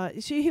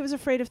 He was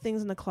afraid of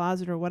things in the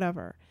closet or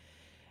whatever.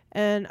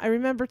 And I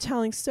remember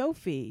telling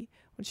Sophie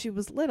when she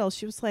was little,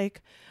 she was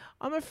like,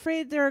 I'm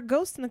afraid there are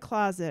ghosts in the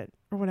closet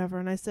or whatever.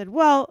 And I said,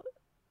 well,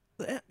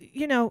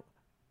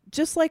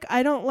 just like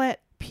I don't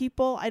let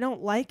people I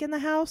don't like in the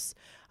house,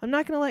 I'm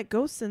not going to let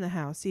ghosts in the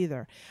house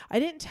either. I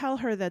didn't tell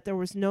her that there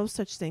was no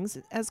such things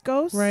as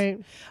ghosts. Right.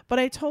 But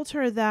I told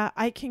her that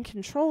I can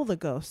control the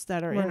ghosts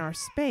that are in our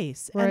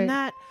space. Right. And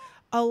that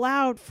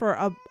allowed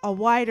for a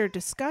wider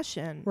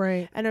discussion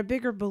and a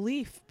bigger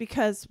belief,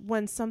 because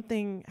when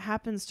something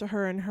happens to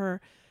her in her,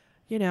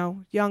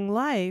 young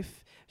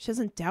life, she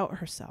doesn't doubt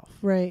herself.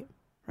 Right.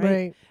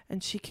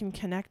 And she can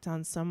connect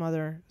on some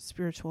other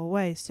spiritual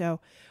way. So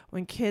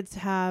when kids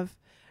have,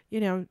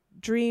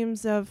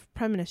 dreams of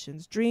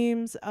premonitions,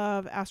 dreams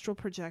of astral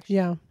projection.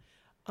 Yeah.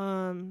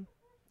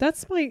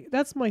 That's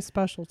my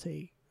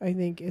specialty, I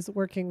think, is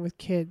working with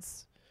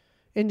kids,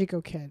 indigo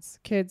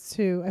kids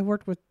who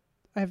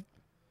I have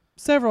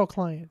several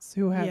clients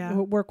who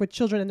work with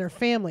children and their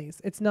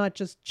families. It's not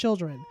just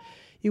children.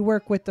 You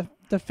work with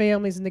the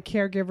families and the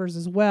caregivers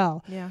as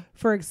well. Yeah.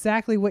 For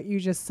exactly what you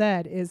just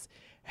said is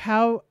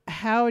how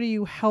do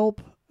you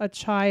help a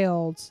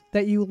child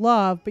that you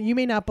love, but you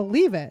may not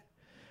believe it,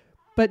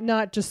 but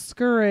not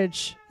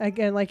discourage,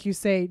 again, like you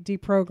say,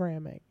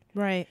 deprogramming.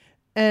 Right.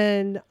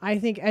 And I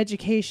think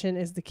education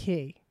is the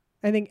key.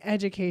 I think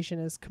education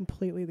is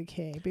completely the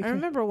key. I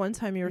remember one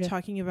time you were Yeah.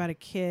 talking about a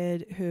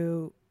kid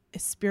who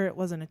his spirit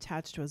wasn't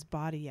attached to his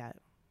body yet.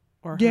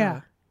 Or Yeah.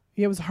 her.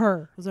 It was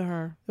her. Was it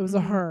her? It was Mhm.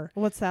 a her.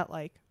 What's that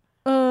like?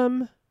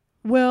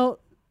 Well,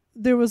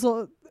 there was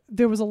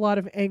a lot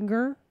of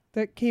anger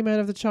that came out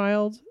of the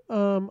child.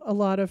 A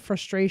lot of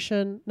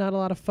frustration, not a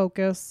lot of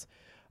focus.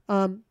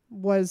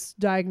 Was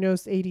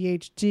diagnosed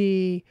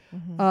ADHD,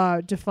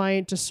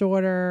 defiant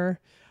disorder.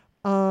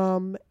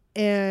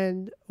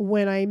 And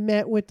when I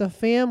met with the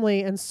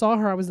family and saw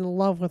her, I was in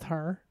love with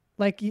her.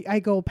 Like I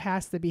go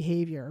past the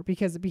behavior,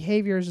 because the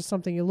behavior is just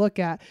something you look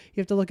at.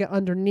 You have to look at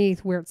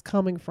underneath where it's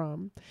coming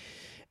from.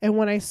 And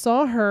when I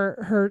saw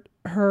her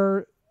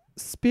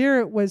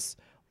spirit was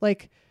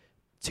like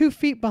 2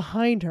 feet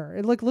behind her.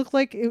 It looked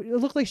like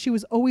she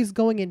was always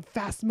going in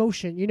fast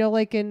motion. You know,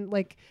 like in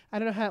like I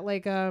don't know how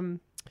like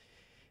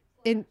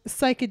in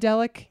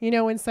psychedelic, you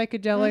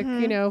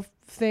know,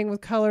 thing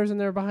with colors and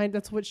they're behind.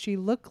 That's what she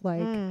looked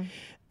like.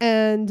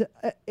 And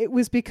it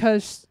was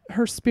because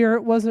her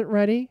spirit wasn't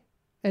ready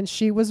and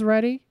she was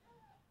ready.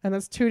 And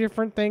that's 2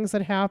 different things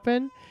that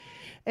happen.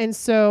 And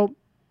so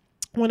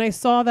when I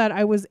saw that,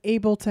 I was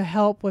able to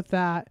help with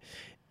that.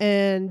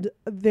 And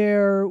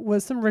there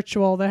was some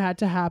ritual that had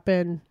to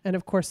happen. And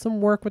of course,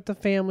 some work with the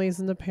families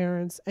and the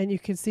parents. And you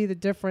could see the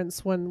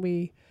difference when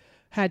we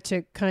had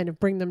to kind of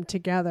bring them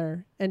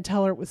together and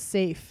tell her it was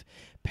safe.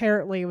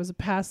 Apparently, it was a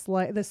past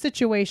life. The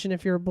situation,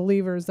 if you're a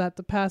believer, is that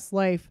the past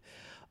life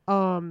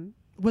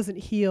wasn't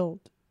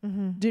healed,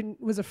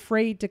 was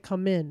afraid to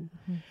come in.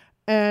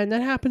 And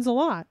that happens a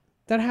lot.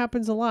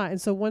 And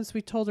so once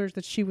we told her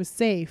that she was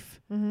safe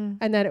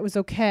and that it was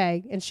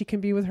okay and she can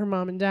be with her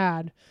mom and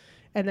dad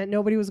and that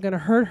nobody was going to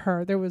hurt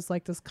her, there was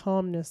like this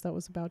calmness that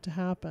was about to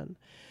happen.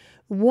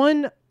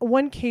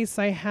 One case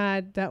I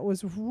had that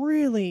was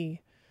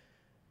really,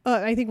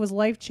 I think was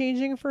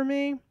life-changing for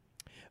me,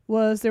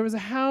 was there was a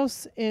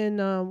house in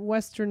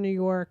Western New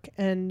York,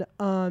 and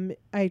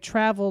I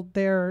traveled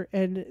there,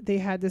 and they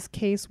had this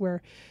case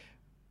where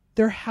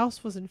their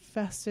house was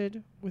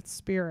infested with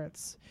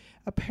spirits.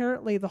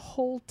 Apparently, the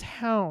whole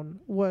town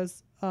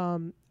was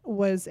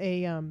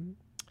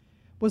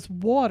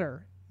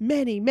water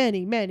many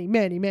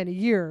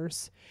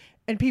years,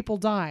 and people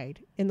died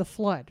in the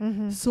flood.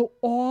 So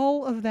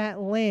all of that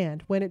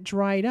land, when it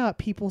dried up,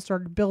 people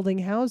started building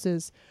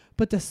houses,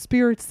 but the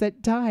spirits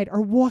that died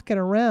are walking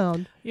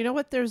around. You know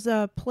what? There's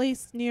a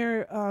place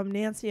near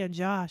Nancy and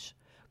Josh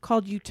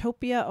called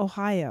Utopia,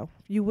 Ohio.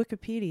 You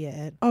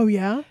Wikipedia it. Oh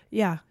yeah?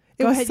 Yeah.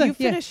 It Go was ahead. so- You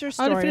yeah. finish your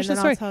I'll story, finish and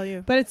the then I'll story. tell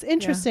you. But it's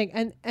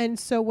interesting. And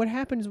so what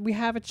happens, we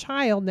have a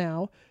child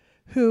now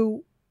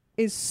who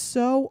is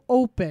so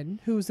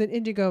open, who's an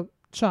indigo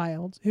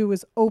child, who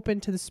is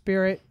open to the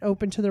spirit,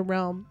 open to the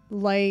realm,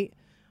 light,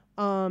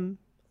 and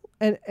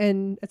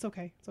it's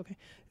okay.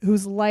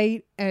 Who's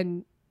light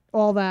and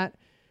all that.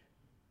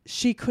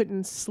 She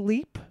couldn't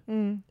sleep.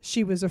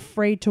 She was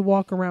afraid to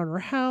walk around her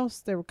house.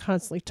 They were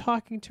constantly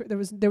talking to her.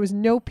 There was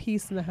no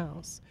peace in the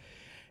house.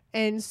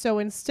 And so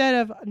instead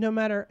of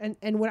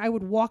and when I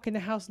would walk in the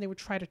house and they would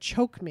try to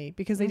choke me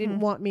because they didn't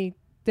want me,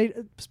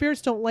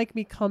 spirits don't like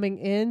me coming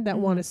in that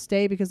want to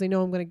stay because they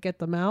know I'm going to get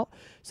them out.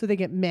 So they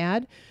get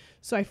mad.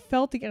 So I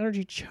felt the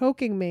energy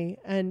choking me,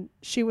 and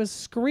she was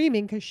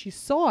screaming because she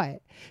saw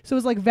it. So it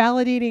was like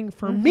validating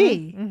for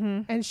me.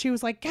 And she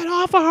was like, "Get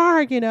off of her,"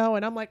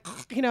 and I'm like,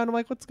 and I'm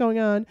like, what's going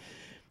on?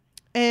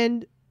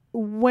 And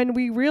when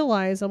we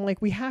realized, I'm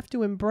like, we have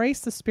to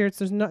embrace the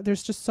spirits.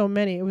 There's just so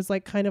many. It was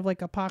like kind of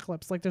like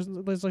apocalypse. Like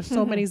there's like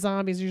so many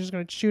zombies. You're just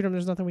going to shoot them.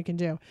 There's nothing we can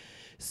do.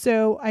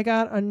 So I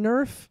got a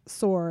Nerf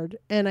sword,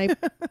 and I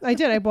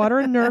bought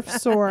her a Nerf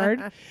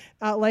sword,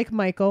 like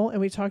Michael,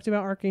 and we talked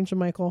about Archangel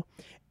Michael,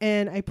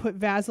 and I put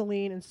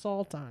Vaseline and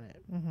salt on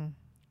it.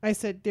 I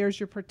said, "There's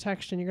your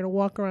protection. You're going to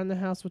walk around the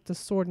house with the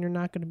sword, and you're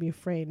not going to be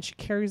afraid." And she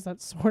carries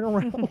that sword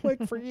around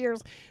like for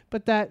years.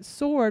 But that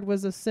sword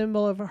was a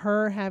symbol of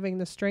her having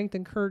the strength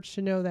and courage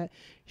to know that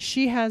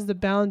she has the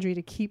boundary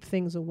to keep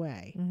things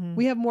away.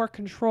 We have more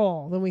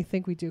control than we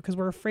think we do because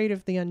we're afraid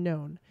of the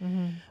unknown.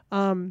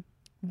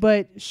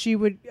 But she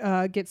would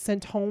get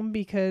sent home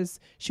because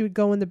she would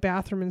go in the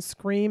bathroom and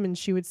scream, and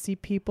she would see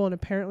people. And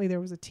apparently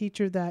there was a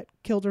teacher that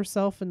killed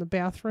herself in the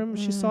bathroom.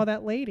 She saw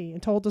that lady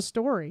and told the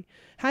story.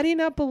 How do you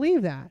not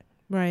believe that?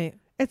 Right.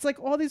 It's like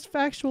all these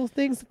factual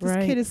things that this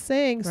Right. kid is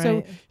saying.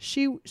 Right.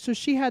 So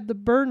she had the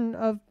burden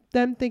of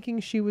them thinking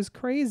she was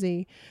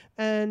crazy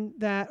and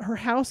that her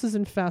house is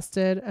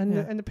infested. And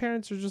Yeah. the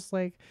parents are just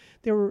like,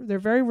 they're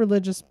very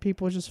religious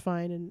people, just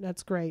fine. And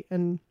that's great.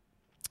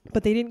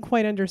 But they didn't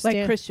quite understand.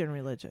 Like Christian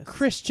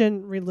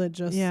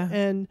religious. Yeah.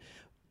 And,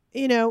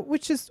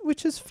 which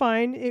is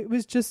fine. It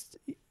was just,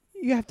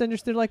 you have to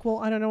understand, like, well,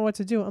 I don't know what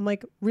to do. I'm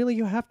like, really,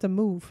 you have to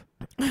move.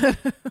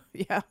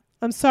 Yeah.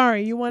 I'm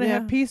sorry, you want to Yeah.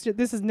 have peace?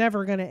 This is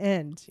never going to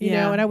end, you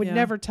Yeah, know. And I would yeah.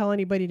 never tell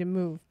anybody to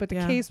move, but the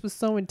Yeah. case was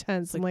so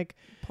intense. It's I'm like,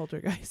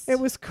 Poltergeist. it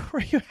was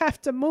you have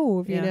to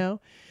move, you Yeah.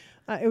 know.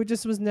 It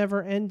just was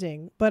never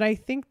ending. But I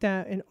think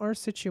that in our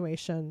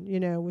situation, you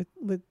know,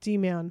 with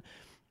D-Man,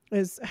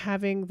 is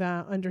having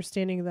that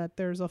understanding that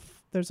there's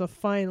a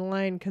fine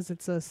line, because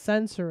it's a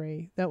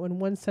sensory, that when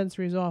one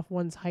sensory is off,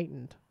 one's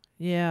heightened.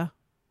 Yeah.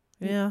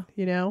 Yeah.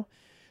 You know,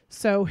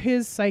 so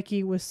his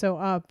psyche was so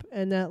up,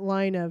 and that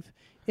line of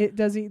it,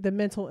 does he the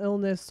mental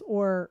illness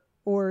or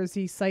is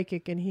he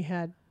psychic, and he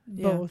had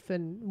Yeah. both,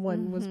 and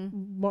one was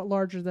Mhm.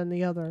 larger than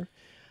the other,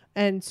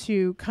 and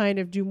to kind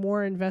of do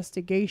more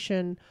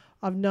investigation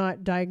of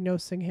not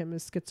diagnosing him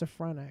as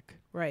schizophrenic,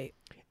 Right.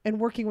 and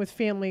working with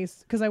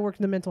families, because I work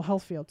in the mental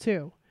health field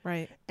too.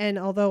 Right. And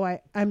although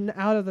I'm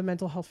out of the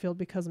mental health field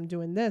because I'm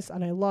doing this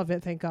and I love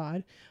it, thank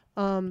God,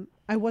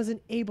 I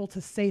wasn't able to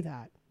say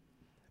that.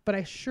 But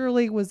I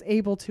surely was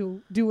able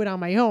to do it on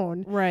my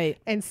own Right.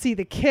 and see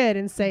the kid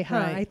and say,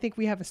 Right. I think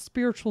we have a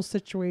spiritual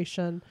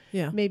situation,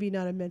 Yeah. maybe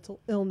not a mental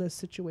illness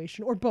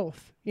situation, or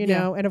both, you Yeah.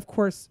 know. And of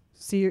course,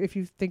 see if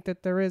you think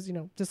that there is, you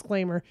know,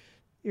 disclaimer,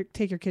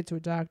 take your kid to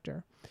a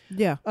doctor.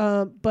 Yeah.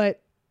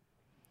 But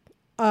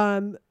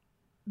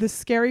the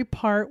scary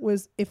part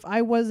was, if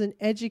I wasn't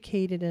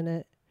educated in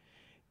it,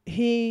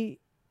 he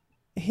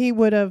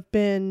would have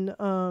been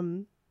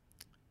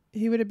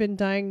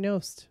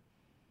diagnosed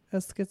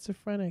as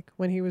schizophrenic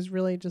when he was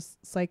really just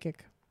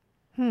psychic.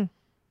 And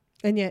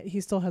yet he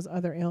still has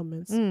other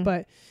ailments.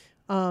 But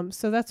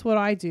so that's what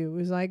I do,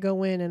 is I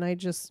go in and I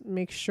just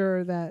make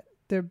sure that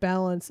the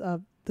balance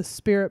of the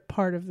spirit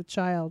part of the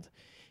child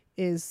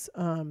is,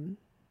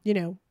 you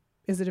know,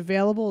 is it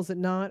available? Is it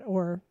not?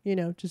 Or, you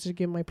know, just to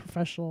give my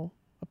professional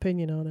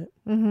opinion on it,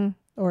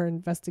 or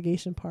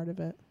investigation part of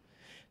it.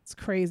 It's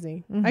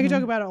crazy. I could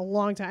talk about it a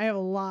long time. I have a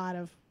lot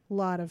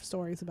of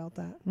stories about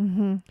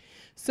that.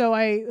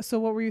 So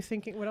what were you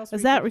thinking? What else?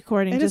 Is that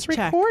recording? And Just it's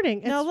check.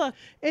 recording. No, look.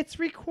 It's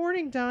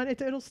recording, Don.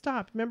 It'll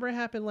stop. Remember, it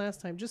happened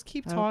last time. Just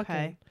keep talking.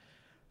 Okay.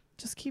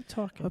 Just keep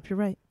talking. Hope you're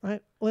right.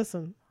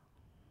 Listen.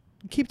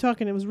 Keep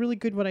talking. It was really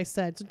good what I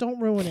said, so don't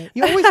ruin it.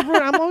 You always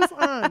ruin. I'm always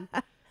on.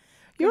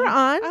 You were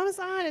on. I was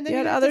on, and then You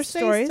had have other to say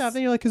stories. stuff.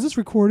 Then you're like, "Is this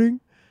recording?"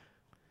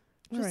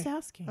 Just All right.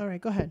 asking. All right,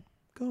 go ahead.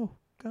 Go.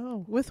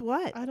 With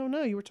what? I don't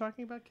know. You were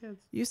talking about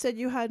kids. You said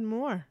you had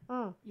more.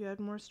 Oh. You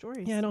had more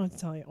stories. Yeah, I don't have to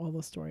tell you all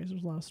the stories.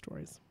 There's a lot of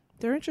stories.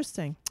 They're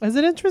interesting. Is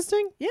it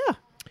interesting? Yeah.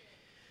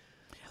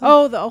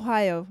 Oh, the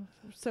Ohio.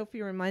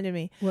 Sophie reminded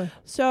me. What?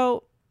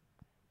 So,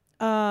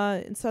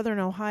 in southern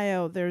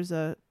Ohio, there's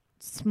a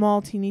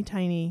small, teeny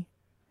tiny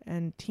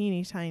town.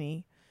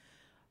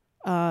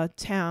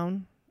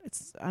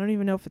 I don't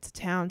even know if it's a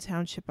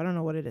township. I don't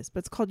know what it is, but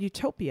it's called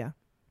Utopia.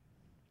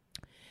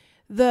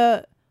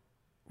 The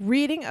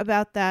reading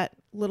about that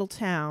little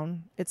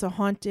town, it's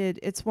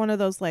one of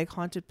those like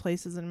haunted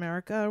places in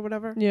America or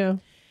whatever. Yeah.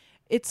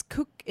 It's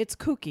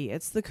kooky.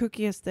 It's the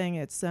kookiest thing.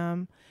 It's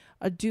a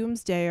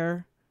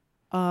doomsdayer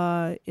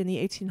in the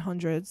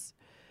 1800s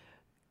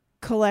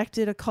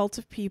collected a cult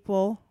of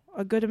people,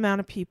 a good amount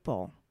of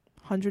people,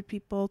 100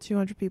 people,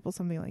 200 people,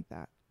 something like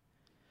that.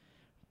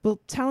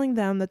 But telling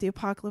them that the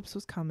apocalypse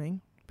was coming,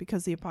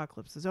 because the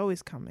apocalypse is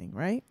always coming,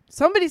 right?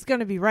 Somebody's going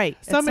to be right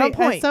at some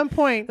point. At some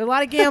point. There are a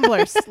lot of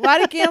gamblers. A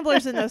lot of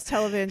gamblers in those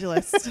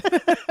televangelists.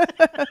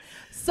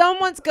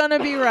 Someone's going to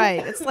be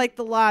right. It's like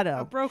the lotto.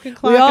 A broken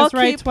clock We all is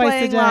right keep twice a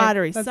playing day.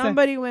 lottery. That's it.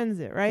 Somebody wins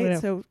it, right? Yeah.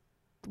 So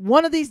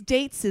one of these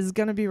dates is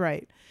going to be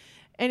right.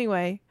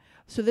 Anyway,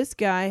 so this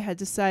guy had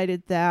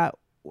decided that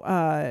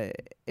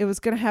it was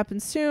going to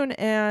happen soon,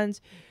 and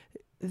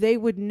they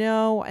would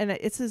know, and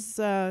this is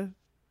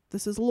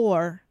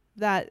lore,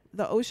 that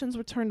the oceans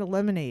would turn to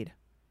lemonade.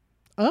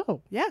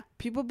 Oh. Yeah,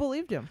 people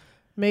believed him.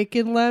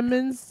 Making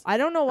lemons. I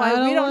don't know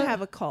why we don't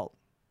have a cult,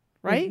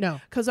 right? No.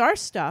 Because our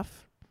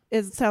stuff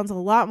sounds a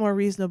lot more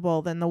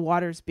reasonable than the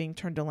waters being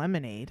turned to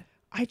lemonade.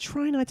 I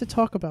try not to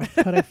talk about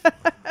it,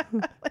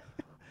 but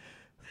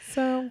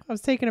so I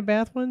was taking a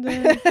bath one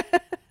day.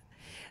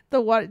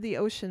 The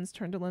oceans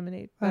turned to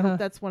lemonade.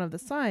 That's one of the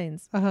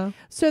signs.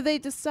 So they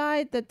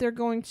decide that they're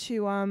going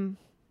to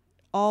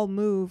all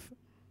move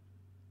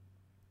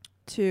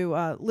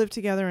to live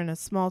together in a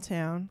small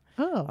town,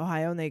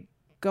 Ohio, and they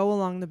go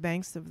along the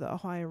banks of the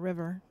Ohio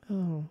River,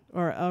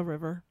 or a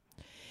river,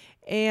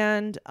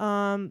 and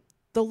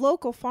the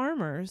local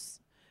farmers,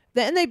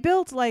 and they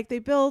built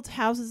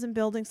houses and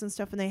buildings and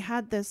stuff, and they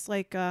had this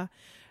like a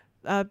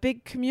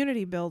big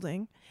community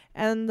building,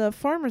 and the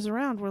farmers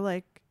around were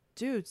like,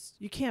 dudes,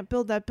 you can't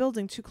build that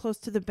building too close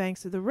to the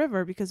banks of the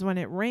river, because when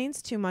it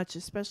rains too much,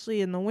 especially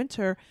in the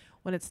winter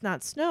when it's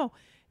not snow,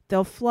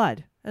 they'll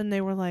flood. And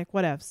they were like,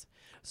 whatevs.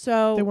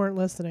 So they weren't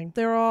listening.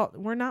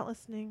 We're not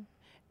listening.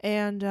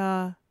 And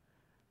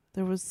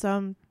there was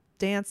some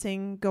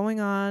dancing going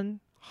on.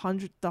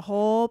 The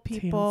whole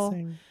people.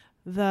 Dancing.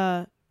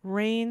 The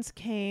rains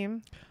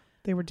came.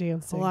 They were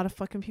dancing. A lot of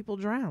fucking people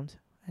drowned,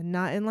 and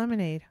not in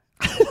lemonade.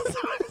 I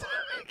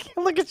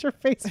can't look at your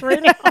face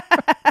right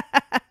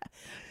now.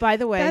 By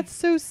the way, That's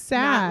so not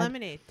sad.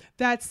 lemonade.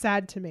 That's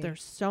sad to me.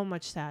 There's so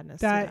much sadness.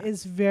 That to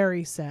is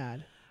very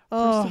sad.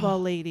 First of Oh. all,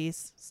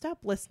 ladies, stop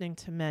listening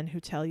to men who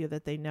tell you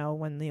that they know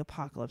when the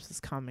apocalypse is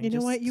coming. You know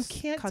Just what? You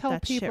can't cut tell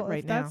that shit people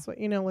right if that's what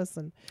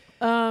listen.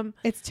 now.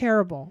 It's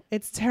terrible.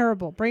 It's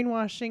terrible.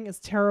 Brainwashing is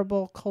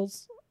terrible.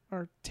 Cults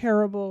are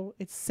terrible.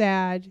 It's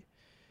sad.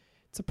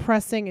 It's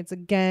oppressing. It's a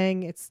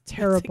gang. It's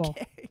terrible.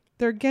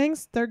 They're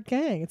gangs. They're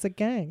gang. It's a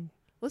gang.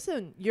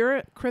 Listen, you're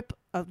a Crip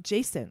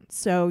adjacent,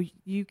 so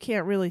you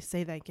can't really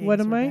say that gangs What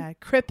am are I? bad.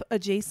 Crip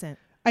adjacent.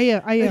 I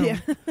am. I am. Yeah.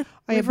 I We've am.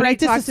 But I already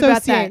talked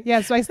about disassociate. that.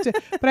 Yes.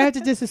 But I have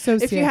to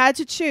disassociate. If you had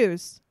to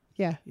choose,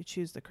 Yeah. you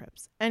choose the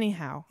Crips.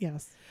 Anyhow,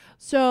 Yes.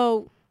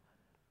 so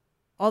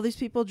all these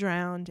people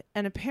drowned,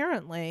 and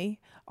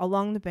apparently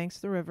along the banks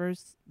of the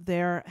rivers,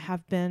 there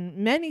have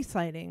been many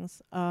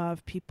sightings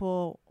of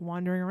people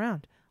wandering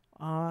around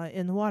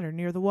in the water,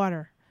 near the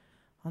water,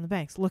 on the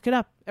banks. Look it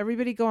up.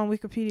 Everybody go on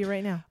Wikipedia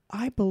right now.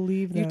 I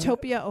believe that.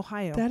 Utopia,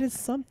 Ohio. That is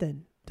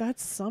something.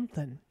 That's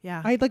something.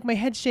 Yeah. I like my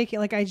head shaking.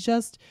 Like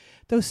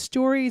those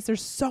stories.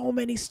 There's so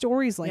many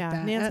stories like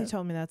that. Nancy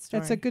told me that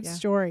story. That's a good Yeah.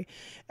 story.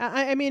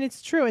 I mean,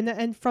 it's true.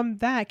 And from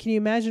that, can you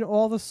imagine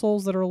all the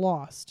souls that are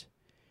lost?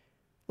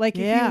 Like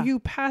Yeah. if you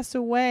pass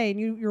away and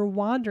you're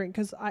wandering,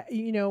 because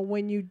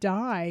when you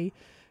die,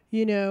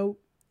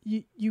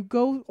 you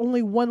go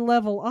only one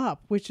level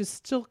up, which is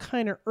still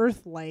kind of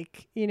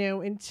Earth-like,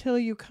 until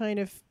you kind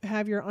of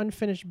have your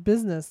unfinished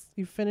business.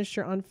 You finish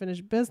your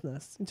unfinished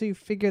business until you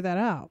figure that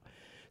out.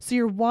 So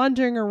you're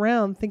wandering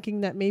around thinking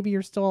that maybe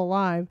you're still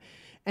alive.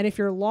 And if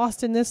you're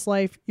lost in this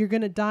life, you're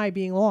going to die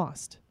being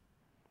lost.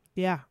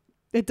 Yeah.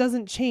 It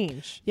doesn't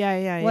change.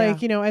 Yeah.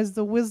 Like, as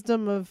the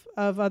wisdom of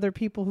other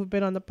people who've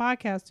been on the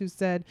podcast who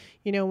said,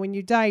 when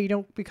you die, you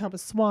don't become a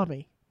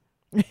swami.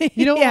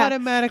 You don't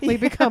automatically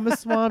become a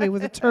swami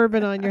with a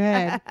turban on your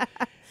head.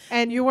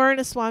 And you weren't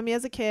a swami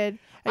as a kid,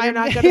 and you're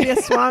not going to be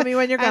a swami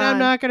when you're gone. And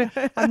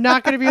I'm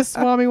not gonna be a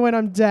swami when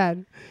I'm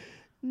dead.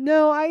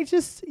 No, I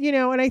just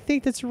and I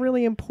think that's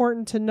really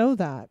important to know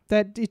that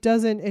it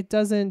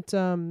doesn't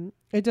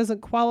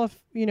qualify.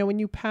 When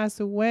you pass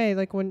away,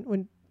 like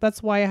when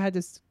that's why I had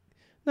this,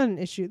 not an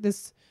issue,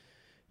 this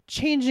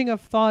changing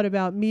of thought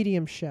about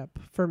mediumship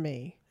for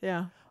me.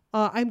 Yeah.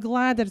 I'm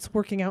glad that it's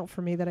working out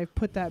for me, that I've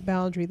put that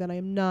boundary, that I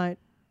am not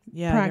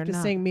Yeah.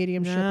 practicing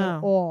mediumship at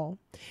all.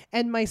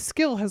 And my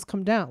skill has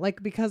come down.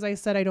 Like, because I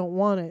said I don't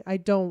want it, I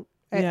don't,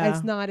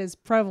 it's not as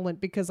prevalent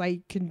because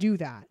I can do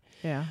that.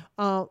 Yeah.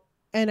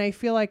 And I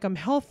feel like I'm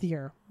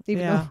healthier,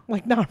 even Yeah. though,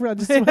 like, not real,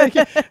 just like,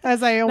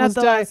 as I almost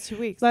Not the died last 2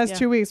 weeks. last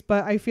 2 weeks.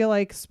 But I feel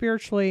like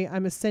spiritually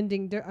I'm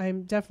ascending.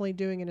 I'm definitely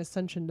doing an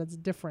ascension that's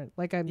different.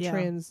 Like I'm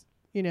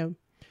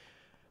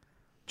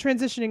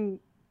transitioning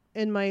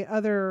in my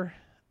other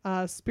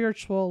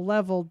spiritual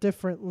level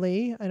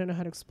differently. I don't know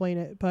how to explain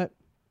it, but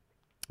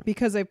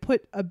because I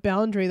put a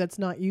boundary that's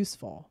not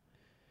useful.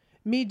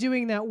 Me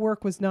doing that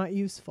work was not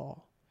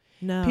useful.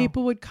 No.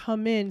 People would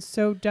come in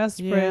so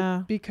desperate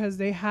Yeah. because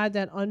they had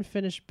that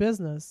unfinished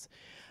business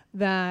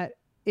that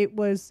it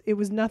was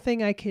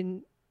nothing I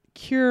can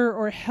cure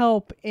or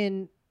help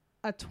in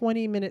a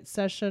 20-minute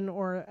session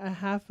or a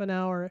half an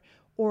hour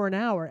or an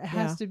hour. It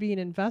has to be an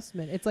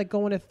investment. It's like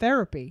going to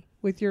therapy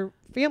with your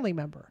family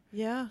member.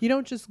 Yeah. You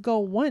don't just go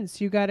once.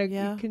 You got to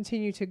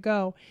continue to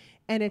go,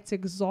 and it's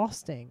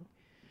exhausting.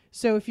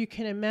 So if you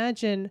can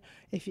imagine,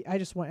 I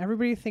just want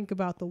everybody to think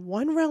about the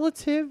one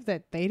relative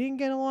that they didn't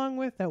get along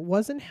with, that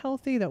wasn't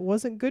healthy, that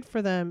wasn't good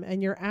for them,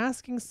 and you're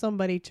asking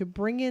somebody to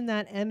bring in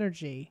that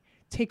energy,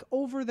 take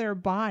over their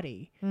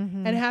body,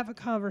 and have a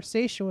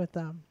conversation with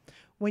them.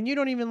 When you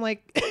don't even you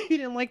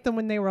didn't like them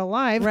when they were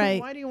alive. Right.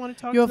 Why do you want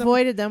to talk You to them?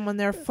 avoided them when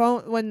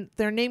when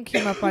their name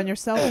came up on your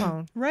cell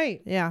phone.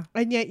 Right. Yeah.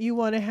 And yet you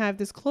want to have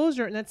this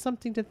closure, and that's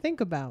something to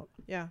think about.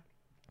 Yeah.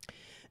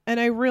 And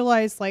I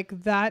realized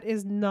that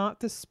is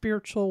not the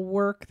spiritual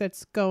work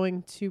that's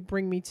going to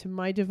bring me to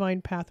my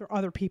divine path or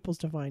other people's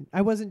divine.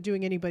 I wasn't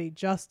doing anybody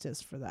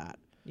justice for that.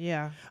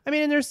 Yeah. I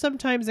mean, and there's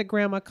sometimes that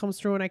grandma comes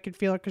through and I can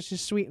feel her because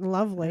she's sweet and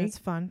lovely. And it's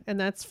fun. And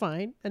that's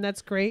fine. And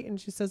that's great. And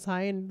she says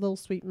hi and a little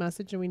sweet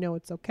message and we know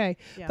it's okay.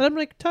 Yeah. But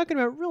I'm talking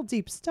about real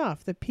deep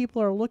stuff that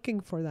people are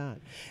looking for that.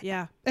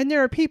 Yeah. And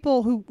there are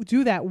people who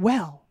do that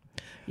well.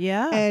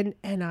 Yeah.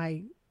 And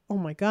I, oh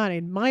my God, I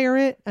admire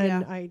it.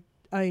 And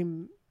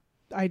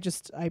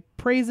I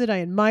praise it.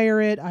 I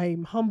admire it.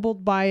 I'm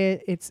humbled by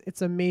it.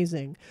 It's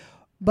amazing.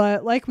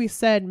 But like we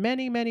said,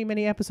 many, many,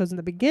 many episodes in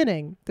the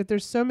beginning, that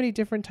there's so many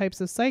different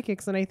types of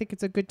psychics. And I think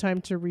it's a good time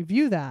to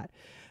review that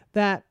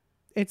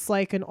it's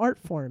like an art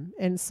form.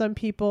 And some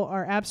people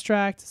are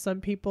abstract. Some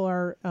people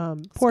are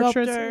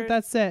portraits. Sculptors.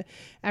 That's it.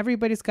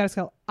 Everybody's got a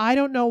skill. I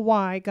don't know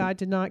why God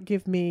did not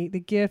give me the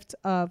gift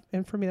of,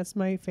 and for me, that's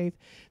my faith.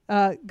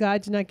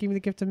 God did not give me the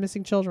gift of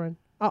missing children.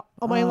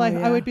 All my life,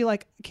 yeah. I would be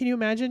like, can you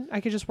imagine?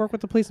 I could just work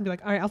with the police and be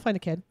like, all right, I'll find a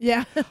kid.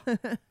 Yeah.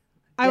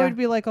 I would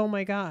be like, oh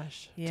my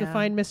gosh, to Yeah.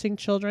 find missing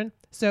children.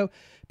 So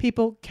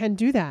people can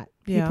do that.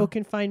 Yeah. People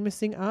can find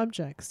missing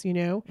objects,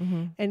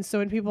 Mm-hmm. And so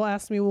when people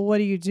ask me, well, what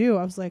do you do?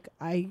 I was like,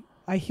 I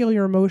heal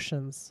your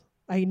emotions.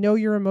 I know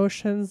your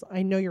emotions.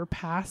 I know your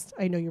past.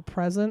 I know your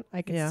present.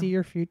 I can Yeah. see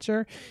your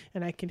future,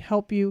 and I can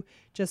help you.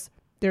 Just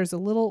there's a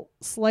little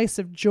slice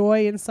of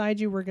joy inside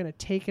you. We're gonna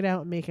take it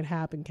out and make it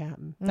happen,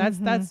 Captain.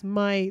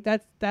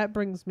 That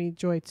brings me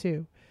joy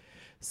too.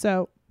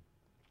 So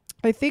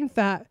I think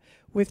that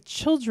with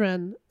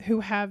children who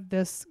have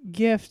this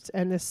gift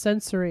and this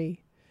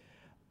sensory,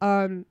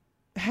 if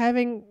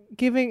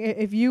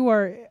you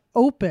are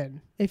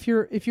open, if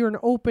you're an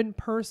open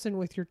person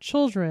with your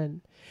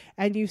children,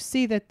 and you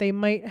see that they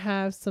might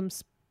have some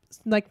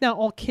like, not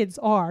all kids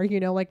are,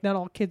 like not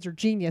all kids are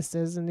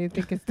geniuses and they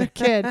think it's their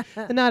kid,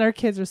 and not our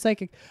kids are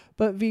psychic,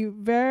 but be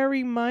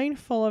very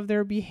mindful of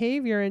their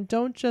behavior, and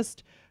don't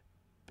just,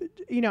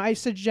 I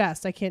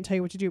suggest, I can't tell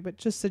you what to do, but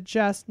just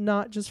suggest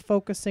not just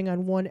focusing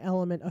on one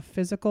element of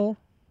physical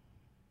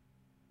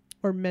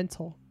or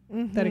mental,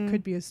 that it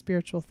could be a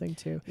spiritual thing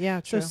too.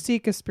 Yeah, true. So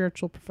seek a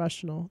spiritual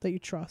professional that you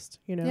trust,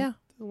 Yeah.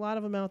 A lot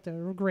of them out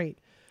there are great,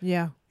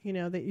 Yeah.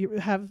 that you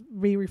have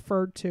be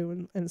referred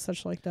to and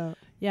such like that.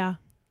 Yeah.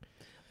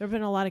 There have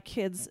been a lot of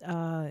kids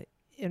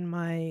in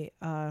my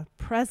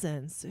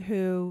presence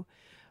who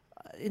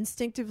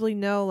instinctively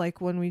know,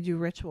 like when we do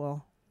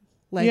ritual,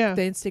 like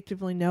they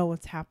instinctively know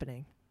what's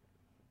happening.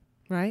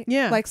 Right?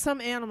 Yeah. Like some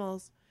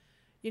animals,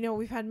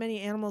 we've had many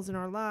animals in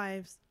our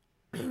lives,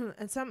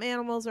 and some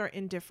animals are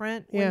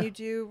indifferent when you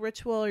do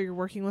ritual or you're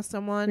working with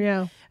someone.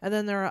 Yeah. And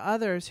then there are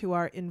others who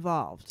are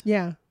involved.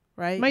 Yeah.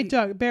 Right? My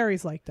dog,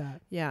 Barry's like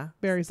that. Yeah.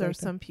 Barry's There are like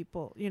that. some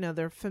people,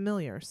 they're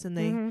familiars and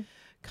they Mhm.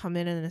 come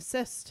in and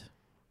assist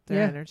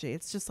their Yeah. energy.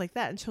 It's just like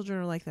that. And children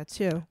are like that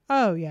too.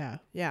 Oh, yeah.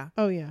 Yeah.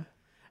 Oh, yeah.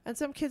 And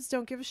some kids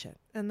don't give a shit.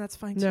 And that's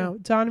fine No, too.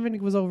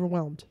 Donovan was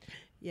overwhelmed.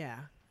 Yeah.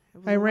 It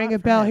was I rang lot a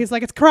for bell. him. He's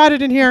like, it's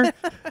crowded in here.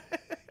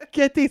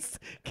 Get these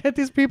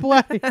people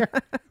out of here.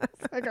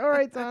 It's like, all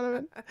right,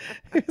 Donovan.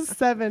 He was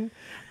 7.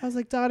 I was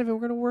like, Donovan, we're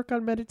going to work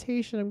on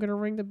meditation. I'm going to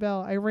ring the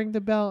bell. I ring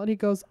the bell and he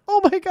goes,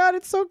 oh my God,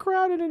 it's so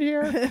crowded in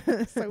here.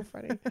 It's so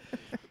funny. I'm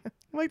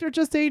like, they're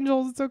just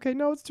angels. It's okay.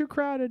 No, it's too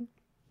crowded.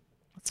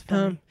 It's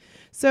funny.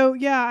 So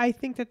yeah, I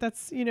think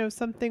that's,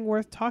 something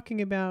worth talking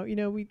about. We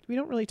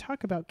don't really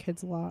talk about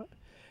kids a lot.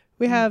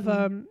 We have,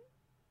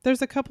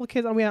 there's a couple of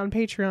kids on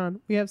Patreon.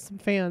 We have some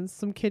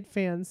kid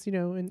fans,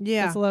 and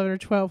it's 11 or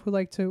 12 who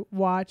like to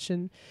watch,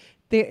 and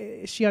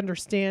she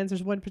understands.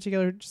 There's one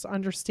particular just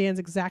understands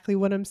exactly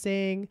what I'm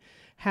saying,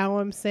 how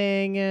I'm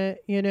saying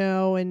it,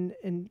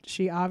 and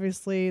she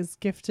obviously is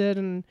gifted.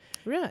 And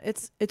Yeah.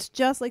 It's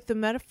just like the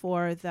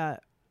metaphor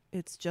that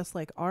it's just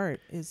like art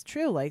is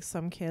true. Like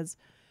some kids,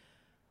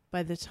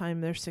 by the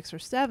time they're 6 or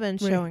 7,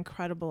 show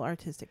incredible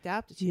artistic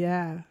aptitude.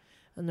 yeah,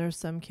 And there's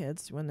some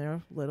kids when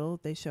they're little,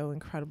 they show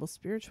incredible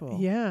spiritual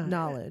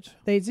knowledge,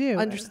 they do.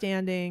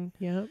 understanding.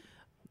 Yeah.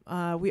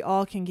 We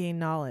all can gain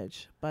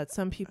knowledge, but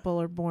some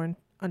people are born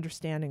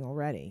understanding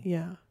already.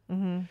 Yeah.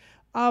 Mm-hmm.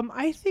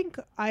 I think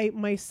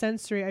my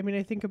sensory,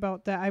 I think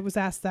about that. I was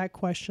asked that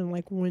question,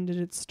 like, when did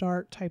it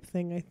start type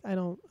thing. I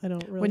don't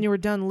really. When you were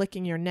done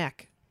licking your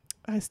neck.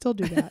 I still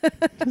do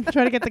that.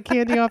 Try to get the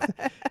candy off.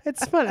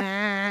 It's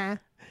fun.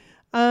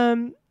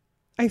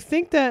 I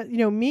think that,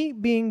 me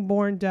being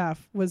born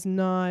deaf was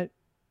not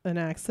an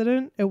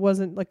accident. It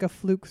wasn't like a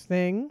fluke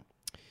thing.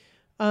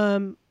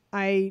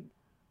 I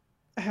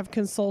have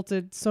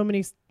consulted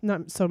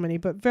not so many,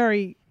 but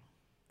very,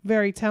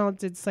 very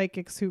talented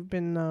psychics who've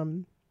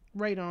been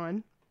right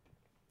on.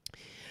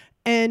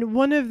 And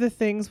one of the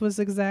things was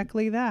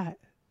exactly that.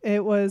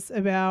 It was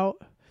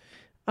about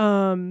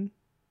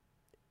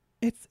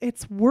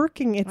it's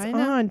working. It's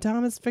on.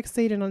 Dom is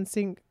fixated on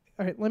seeing.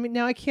 All right,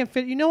 I can't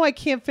I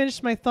can't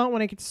finish my thought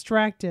when I get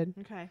distracted.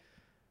 Okay.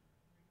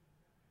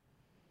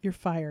 You're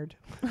fired.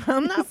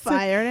 I'm not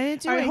fired. I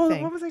didn't do All right, anything. hold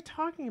on. What was I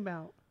talking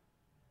about?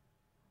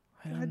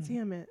 God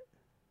damn it.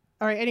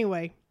 All right,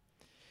 anyway.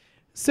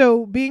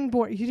 So being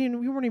born,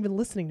 you weren't even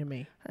listening to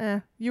me.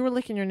 You were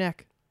licking your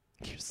neck.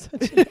 You're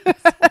such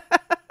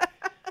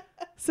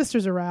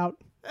Sisters are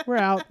out. We're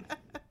out.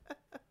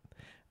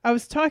 I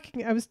was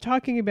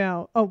talking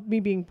about me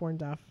being born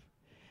deaf.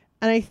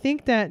 And I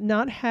think that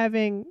not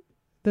having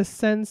the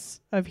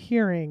sense of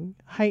hearing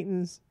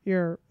heightens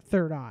your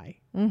third eye.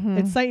 Mm-hmm.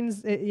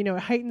 It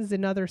heightens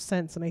another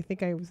sense, and I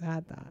think I always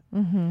had that.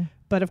 Mm-hmm.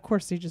 But of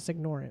course, you just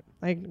ignore it.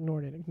 I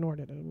ignored it.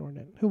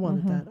 Who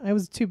wanted that? I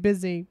was too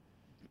busy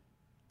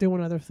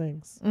doing other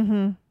things.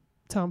 Mm-hmm.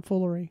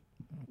 Tomfoolery.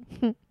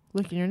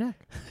 Licking your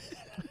neck.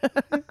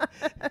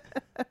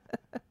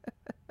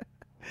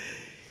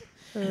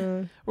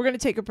 We're going to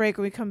take a break.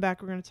 When we come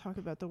back, we're going to talk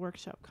about the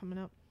workshop coming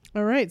up.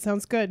 All right.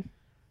 Sounds good.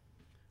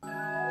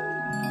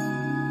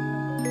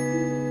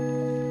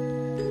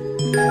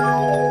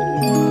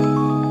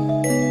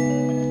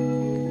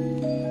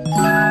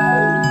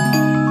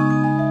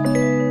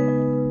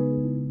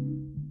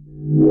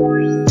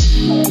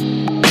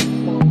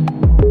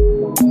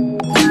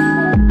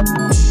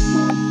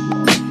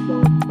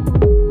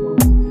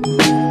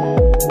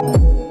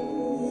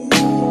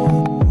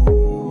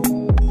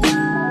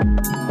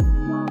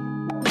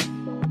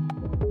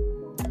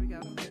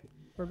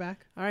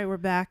 We're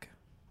back.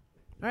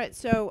 All right,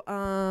 so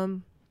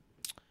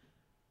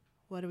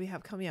what do we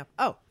have coming up?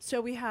 Oh,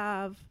 so we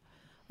have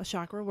a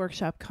chakra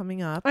workshop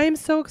coming up. I am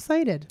so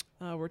excited.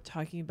 We're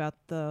talking about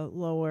the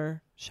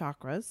lower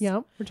chakras.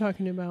 Yeah, we're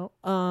talking about.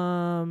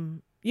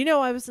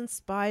 I was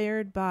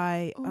inspired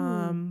by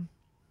Ooh.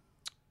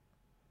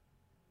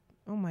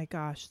 oh my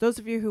gosh, those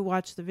of you who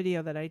watched the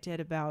video that I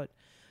did about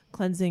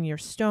cleansing your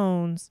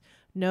stones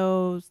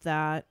knows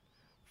that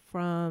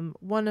from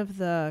one of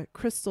the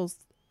crystals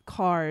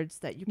cards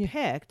that you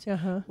picked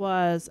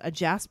was a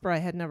jasper I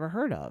had never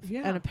heard of.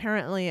 Yeah. And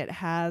apparently it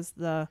has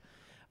the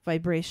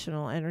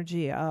vibrational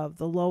energy of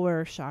the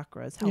lower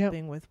chakras,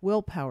 helping with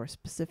willpower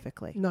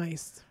specifically.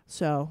 Nice.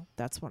 So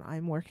that's what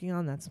I'm working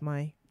on. That's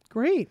my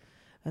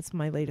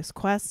latest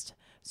quest.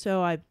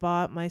 So I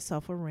bought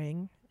myself a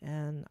ring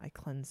and I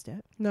cleansed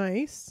it.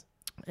 Nice.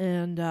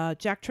 And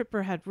Jack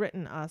Tripper had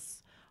written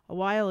us a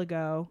while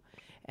ago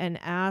and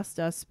asked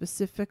us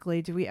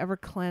specifically, do we ever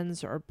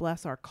cleanse or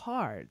bless our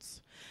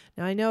cards?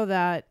 Now, I know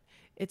that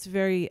it's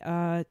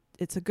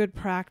it's a good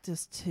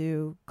practice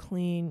to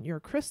clean your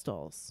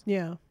crystals.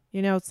 Yeah.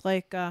 It's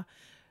like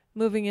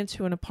moving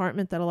into an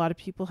apartment that a lot of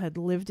people had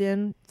lived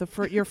in.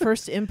 Your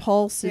first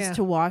impulse is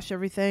to wash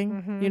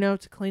everything,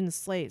 to clean the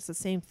slate. It's the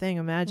same thing.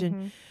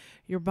 Imagine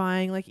you're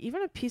buying like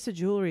even a piece of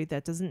jewelry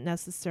that doesn't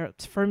necessarily,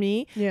 for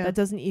me, that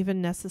doesn't even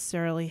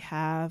necessarily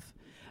have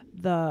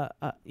the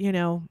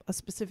a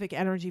specific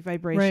energy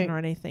vibration or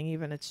anything.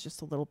 Even it's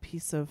just a little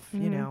piece of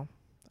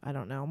I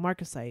don't know,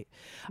 marcasite.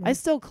 I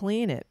still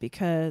clean it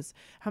because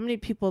how many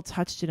people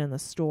touched it in the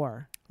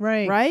store?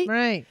 Right.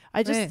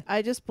 I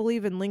just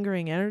believe in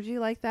lingering energy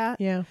like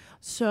that. Yeah.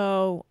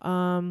 So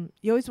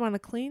you always want to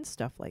clean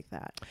stuff like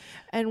that.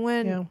 And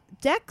when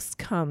decks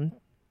come,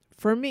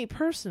 for me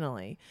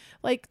personally,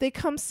 like they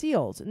come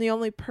sealed, and the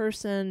only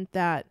person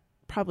that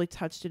probably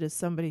touched it is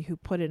somebody who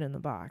put it in the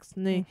box,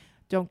 and they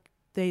don't.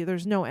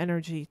 There's no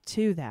energy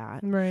to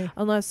that, right?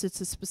 Unless it's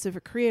a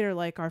specific creator,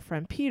 like our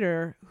friend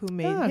Peter, who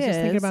made his. I was just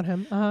thinking about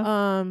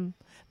him.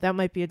 That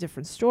might be a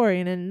different story.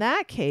 And in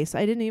that case,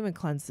 I didn't even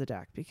cleanse the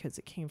deck because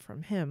it came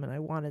from him, and I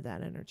wanted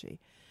that energy.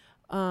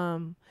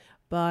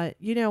 But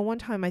one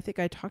time I think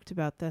I talked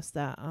about this.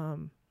 That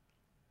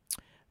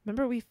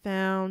remember we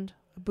found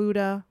a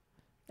Buddha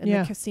in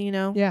the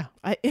casino. Yeah,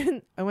 I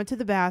went to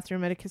the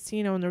bathroom at a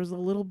casino, and there was a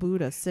little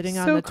Buddha sitting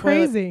on the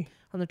crazy.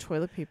 On the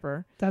toilet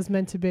paper. That's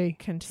meant to be.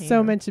 Container.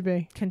 So meant to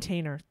be.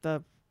 Container.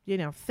 The,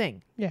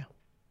 thing. Yeah.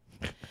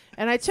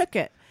 And I took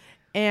it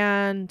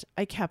and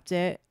I kept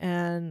it,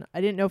 and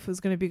I didn't know if it was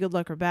going to be good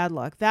luck or bad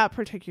luck. That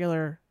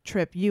particular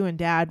trip, you and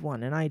Dad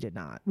won and I did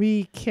not.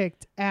 We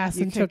kicked ass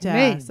you and kicked took ass.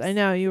 names. I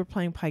know. You were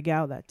playing Pai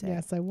Gow that day.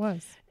 Yes, I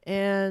was.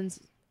 And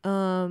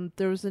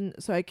there was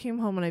so I came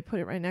home and I put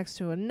it right next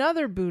to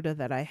another Buddha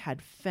that I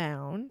had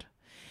found.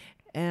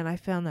 And I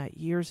found that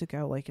years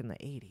ago, like in the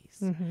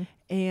 80s.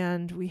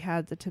 And we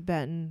had the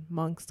Tibetan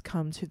monks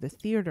come to the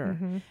theater.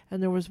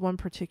 And there was one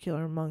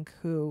particular monk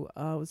who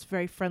was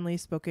very friendly,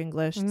 spoke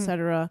English,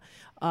 etc.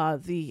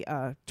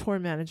 The tour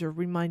manager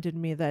reminded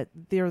me that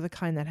they're the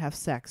kind that have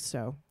sex.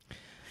 So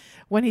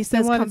when he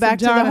says, come back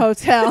to the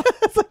hotel.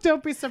 It's like,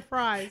 don't be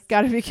surprised.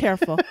 Got to be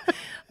careful.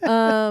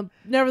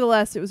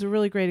 Nevertheless, it was a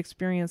really great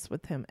experience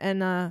with him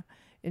and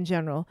in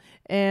general.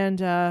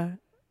 And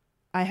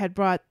I had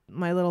brought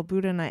my little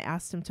Buddha and I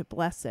asked him to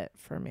bless it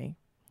for me.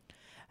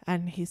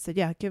 And he said,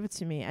 yeah, give it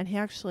to me. And he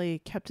actually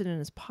kept it in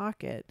his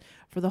pocket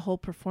for the whole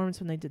performance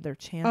when they did their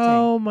chanting.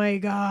 Oh my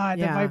God.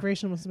 The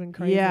vibration must have been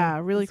crazy. Yeah,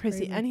 really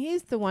crazy. And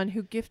he's the one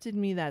who gifted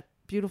me that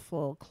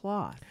beautiful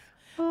cloth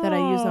that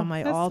I use on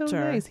my altar. That's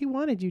so nice. He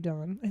wanted you,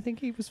 Dawn. I think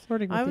he was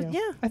flirting with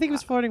you. Yeah. I think he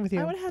was flirting with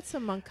you. I would have had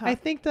some monk cup. I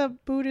think the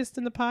Buddhist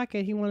in the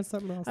pocket, he wanted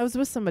something else. I was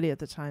with somebody at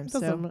the time,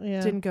 so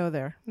didn't go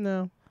there.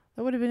 No.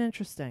 That would have been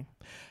interesting.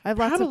 I have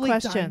lots of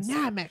questions.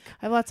 Dynamic.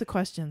 I have lots of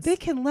questions. They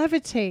can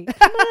levitate.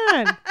 Come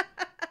on.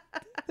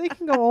 They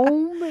can go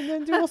home and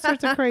then do all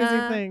sorts of crazy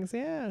things.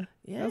 Yeah.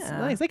 That's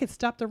nice. They could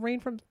stop the rain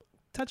from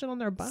touching on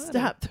their body.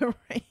 Stop the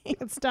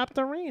rain. Stop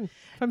the rain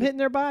from hitting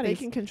their bodies.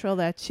 They can control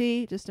that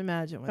chi. Just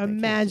imagine what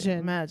Imagine.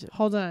 Imagine.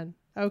 Hold on.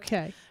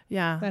 Okay.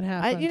 Yeah. That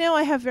happened.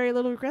 I have very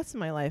little regrets in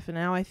my life, and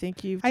now I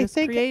think you've just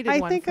created one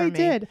for me. I think I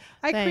did.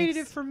 I created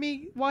it for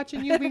me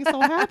watching you being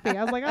so happy.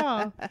 I was like,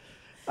 oh.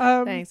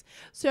 Thanks.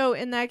 So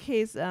in that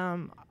case,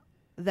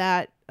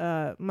 that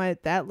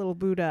little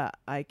Buddha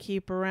I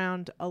keep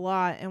around a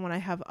lot, and when I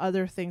have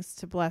other things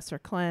to bless or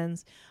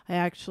cleanse, I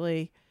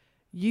actually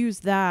use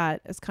that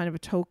as kind of a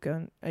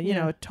token,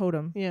 a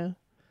totem. Yeah.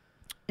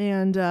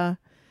 And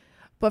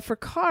but for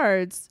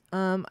cards,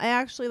 I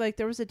actually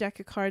there was a deck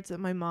of cards that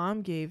my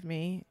mom gave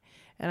me,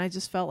 and I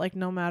just felt like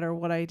no matter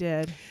what I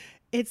did,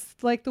 it's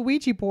like the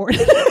Ouija board.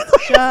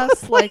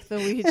 Just like the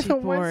Ouija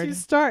board. Once you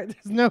start,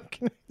 there's no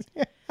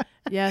connection.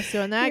 Yeah,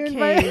 so in that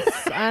case,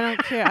 I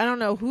don't care. I don't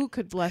know who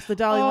could bless. The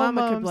Dalai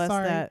Lama could bless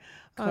that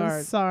card.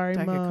 I'm sorry,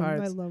 deck Mom. of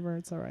cards. I love her.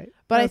 It's all right.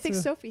 But I think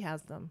Sophie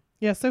has them.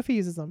 Yeah, Sophie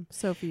uses them.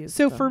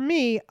 So for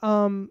me,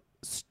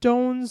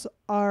 stones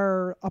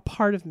are a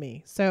part of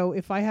me. So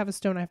if I have a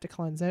stone, I have to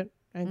cleanse it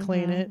and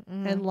clean it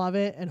and love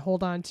it and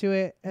hold on to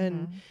it.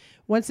 And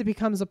once it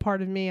becomes a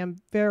part of me, I'm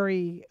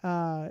very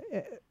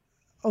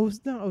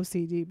not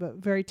OCD, but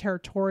very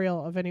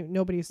territorial of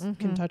nobody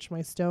can touch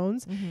my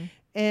stones.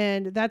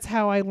 And that's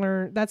how I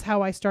learned. That's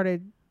how I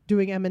started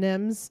doing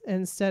M&Ms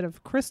instead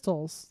of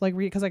crystals, like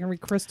because I can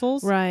read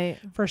crystals Right.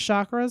 for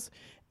chakras.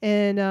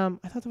 And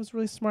I thought that was a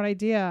really smart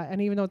idea.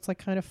 And even though it's like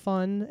kind of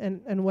fun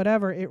and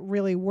whatever, it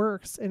really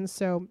works. And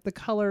so the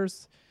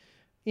colors,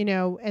 you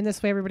know, and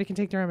this way everybody can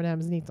take their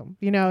M&Ms and eat them.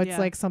 You know, it's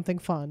like something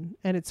fun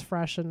and it's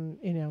fresh. And,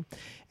 you know,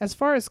 as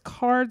far as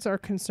cards are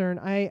concerned,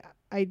 I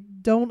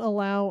don't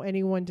allow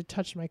anyone to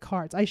touch my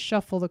cards. I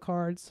shuffle the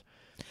cards.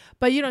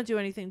 But you don't do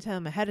anything to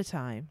them ahead of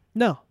time.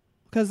 No,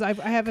 because I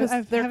have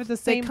it the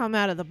same. They come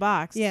out of the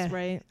box, Yeah.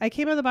 right? I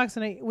came out of the box,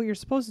 and what you're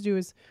supposed to do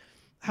is,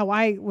 how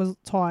I was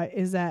taught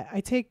is that I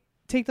take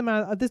them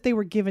out. They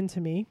were given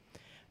to me,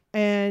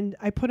 and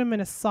I put them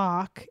in a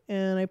sock,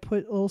 and I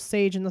put a little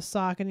sage in the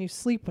sock, and you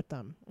sleep with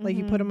them. Like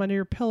you put them under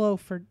your pillow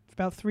for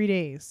about 3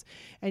 days,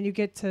 and you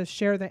get to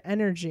share the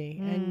energy,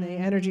 and the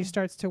energy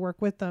starts to work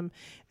with them,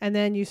 and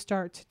then you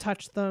start to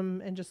touch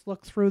them and just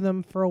look through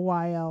them for a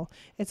while.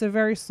 It's a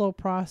very slow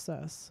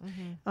process.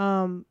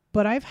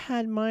 But I've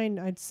had mine,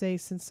 I'd say,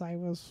 since I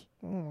was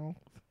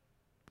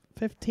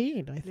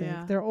 15, I think.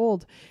 Yeah. They're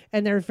old,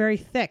 and they're very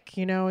thick,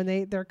 you know,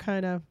 and they're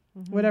kind of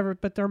whatever,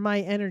 but they're my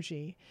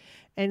energy.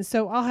 And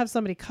so I'll have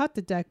somebody cut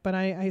the deck, but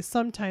I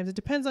sometimes, it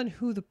depends on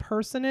who the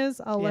person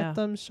is. I'll let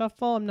them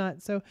shuffle. I'm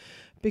not so,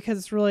 because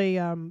it's really,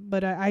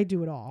 but I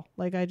do it all.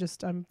 Like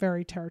I'm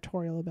very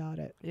territorial about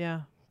it.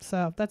 Yeah.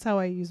 So that's how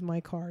I use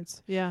my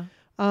cards. Yeah.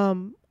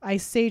 I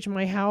sage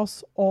my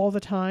house all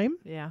the time.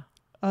 Yeah.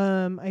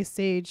 I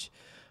sage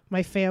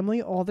my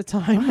family all the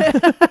time.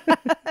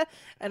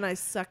 And I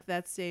suck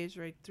that sage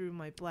right through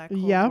my black hole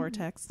Yep.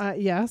 vortex.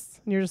 Yes.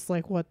 And you're just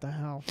like, what the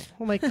hell?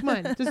 I'm like, come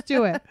on, just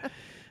do it.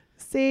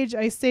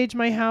 I sage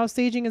my house.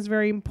 Saging is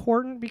very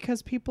important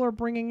because people are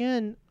bringing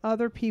in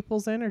other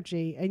people's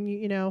energy. And,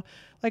 you know,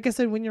 like I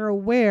said, when you're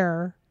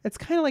aware, it's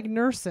kind of like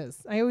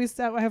nurses. I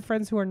have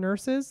friends who are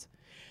nurses,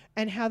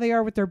 and how they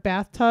are with their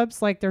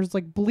bathtubs. Like there's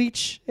like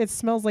bleach. It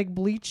smells like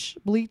bleach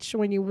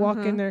when you walk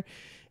in there.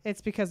 It's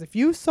because if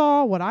you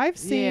saw what I've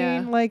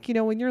seen, like, you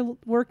know, when you're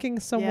working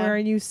somewhere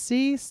and you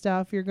see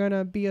stuff, you're going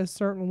to be a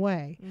certain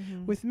way.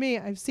 With me,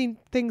 I've seen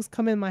things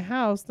come in my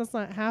house. That's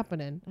not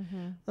happening.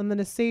 I'm going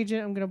to sage it.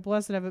 I'm going to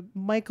bless it. I have a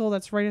Michael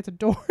that's right at the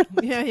door.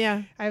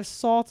 Yeah. I have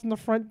salt in the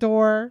front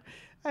door.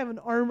 I have an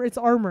armor. It's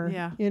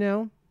armor, you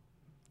know?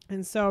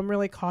 And so I'm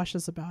really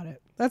cautious about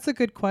it. That's a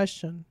good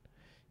question.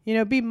 You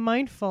know, be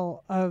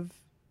mindful of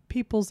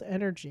people's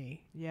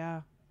energy.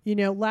 Yeah. You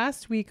know,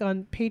 last week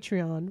on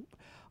Patreon,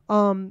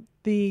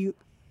 the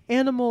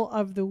animal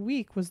of the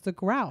week was the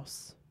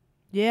grouse.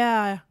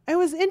 Yeah. It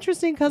was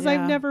interesting because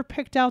I've never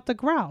picked out the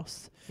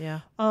grouse.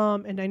 Yeah.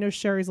 And I know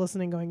Sherry's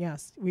listening going,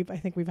 yes, I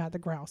think we've had the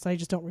grouse. I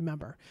just don't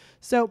remember.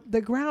 So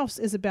the grouse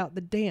is about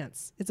the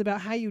dance. It's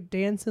about how you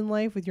dance in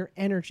life with your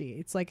energy.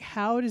 It's like,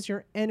 how does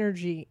your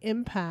energy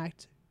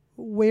impact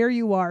where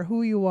you are,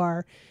 who you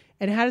are,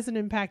 and how does it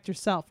impact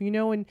yourself? You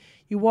know, when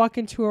you walk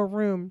into a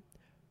room,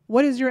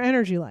 what is your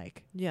energy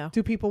like? Yeah.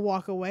 Do people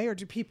walk away, or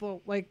do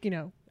people, like, you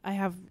know? I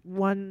have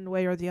one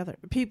way or the other.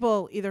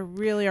 People either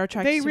really are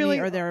attracted to me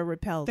or they're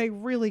repelled. They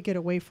really get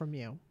away from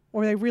you,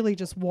 or they really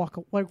just run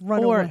away.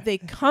 Or they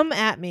come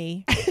at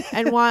me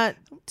and want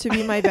to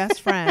be my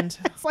best friend.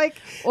 It's like,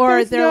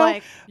 or they're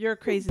like, you're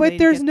crazy. But lady,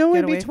 there's no get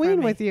in away between from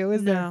me. with you,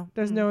 is there? No.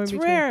 There's no in It's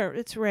between. rare.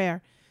 It's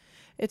rare.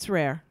 It's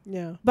rare.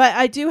 Yeah. But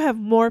I do have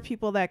more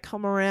people that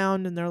come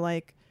around and they're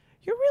like,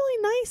 you're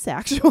really nice,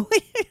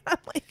 actually. I'm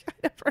like,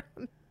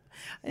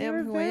 I You're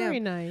am who I very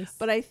am. nice.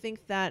 But I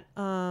think that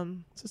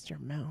It's just your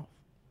mouth.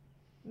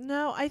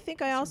 no, I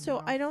think I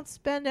don't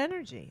spend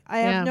energy. I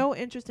Yeah. have no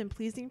interest in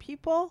pleasing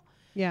people.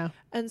 Yeah.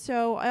 And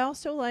so I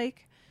also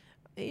like,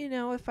 you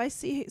know, if I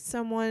see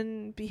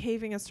someone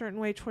behaving a certain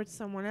way towards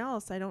someone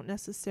else, I don't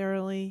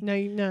necessarily.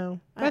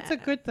 No. That's a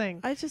good thing.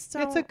 I just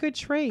don't. It's a good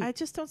trait. I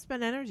just don't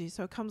spend energy,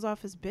 so it comes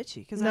off as bitchy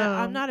because No.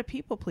 I'm not a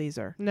people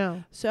pleaser.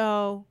 No.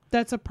 So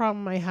That's a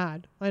problem I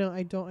had. I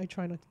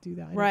try not to do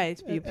that.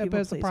 Right, be a But people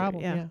it's a pleaser,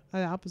 problem. yeah. Yeah.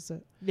 The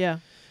opposite. yeah,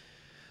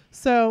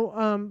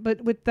 So,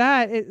 but with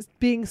that it's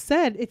being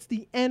said, it's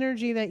the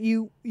energy that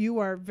you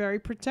are very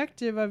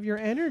protective of your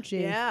energy.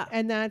 Yeah.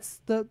 And that's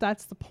the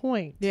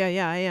point. yeah,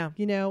 I am.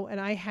 You know, and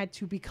I had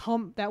to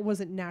become, that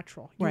wasn't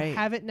natural. You Right.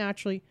 have it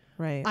naturally.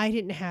 Right. I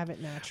didn't have it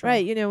natural.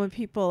 Right. You know, when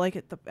people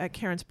like at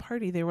Karen's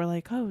party, they were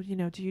like, "Oh, you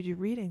know, do you do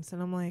readings?"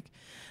 And I'm like,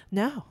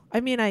 "No."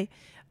 I mean, I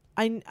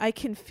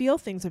can feel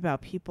things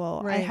about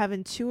people. Right. I have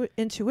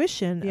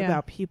intuition Yeah.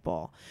 about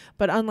people.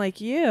 But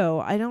unlike you,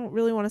 I don't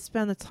really want to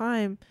spend the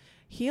time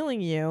healing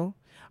you.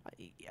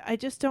 I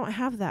just don't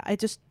have that. I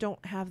just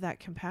don't have that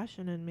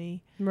compassion in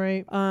me.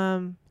 Right.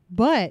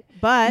 But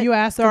You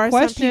asked there a are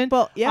question. some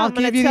people, yeah, I'll I'm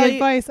gonna give you tell the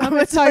advice. I'm I'm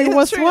going to tell you the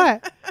what's truth.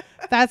 what.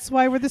 That's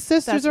why we're the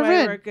sisters That's are why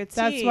in. we're a good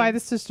That's why team. the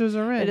sisters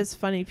are in. It is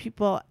funny.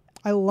 People,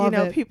 I love you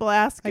know, it. people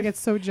ask. I if get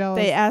so jealous.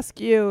 they ask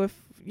you if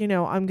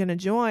I'm going to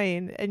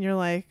join. And you're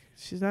like,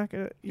 she's not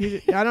going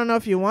to, I don't know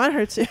if you want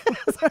her to.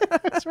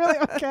 It's really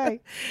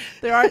okay.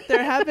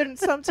 There have been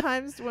some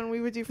times when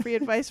we would do free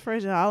advice for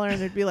 $1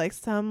 and there'd be like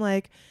some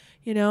like,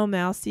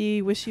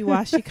 mousy,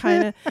 wishy-washy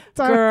kind of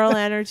girl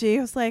energy.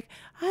 I was like,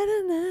 I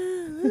don't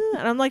know.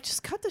 And I'm like,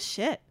 just cut the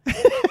shit.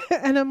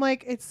 And I'm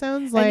like, it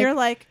sounds like. And you're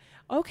like,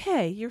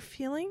 okay, you're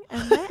feeling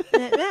and that.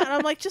 And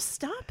I'm like, just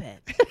stop it.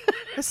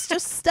 Just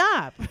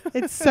stop.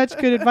 It's such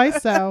good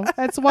advice, though.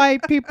 That's why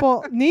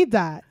people need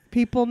that.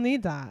 People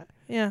need that.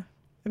 Yeah.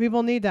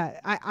 People need that.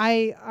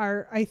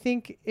 I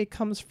think it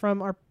comes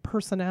from our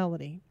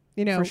personality,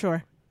 For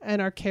sure.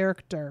 and our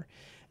character.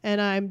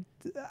 And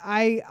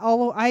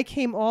I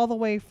came all the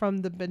way from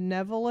the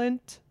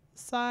benevolent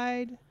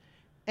side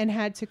and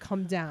had to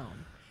come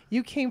down.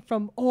 You came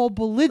from all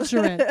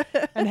belligerent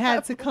and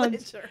had to come.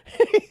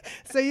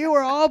 So you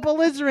were all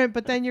belligerent,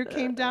 but then you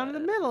came down in the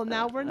middle.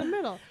 Now we're in the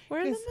middle. We're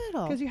in the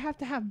middle. Because you have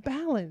to have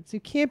balance. You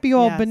can't be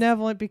all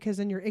benevolent because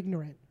then you're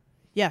ignorant.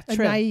 Yeah, and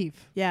true. naive.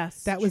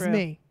 Yes, that was true.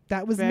 me.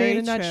 That was Very me in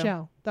a true.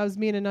 nutshell. That was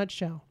me in a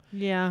nutshell.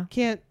 Yeah.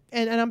 Can't.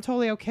 And I'm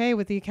totally okay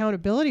with the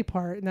accountability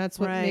part, and that's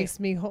what Right. makes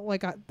me a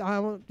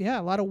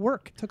lot of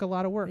work. It took a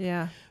lot of work.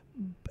 Yeah.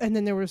 And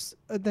then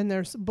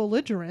there's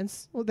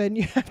belligerence. Well, then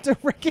you have to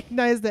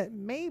recognize that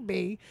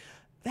maybe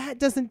that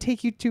doesn't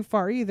take you too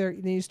far either.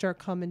 Then you start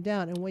coming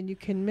down, and when you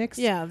can mix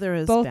There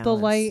is both balance. the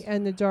light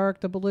and the dark,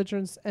 the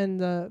belligerence and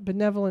the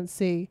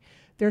benevolency,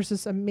 there's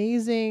this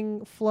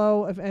amazing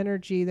flow of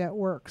energy that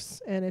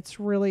works, and it's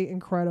really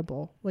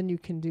incredible when you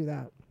can do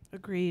that.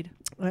 Agreed.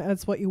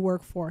 That's what you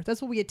work for.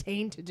 That's what we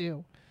attain to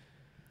do.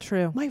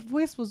 True. My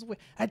voice was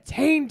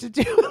attain to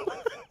do.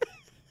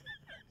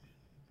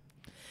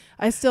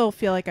 I still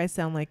feel like I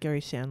sound like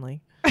Gary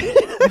Shandling.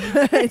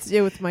 It's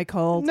due with my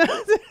cold. No,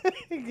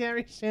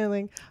 Gary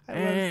Shandling.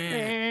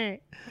 I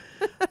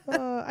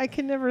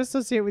can never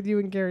associate with you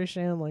and Gary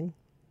Shandling.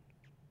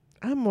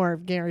 I'm more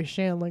of Gary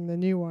Shandling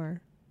than you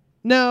are.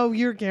 No,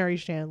 you're Gary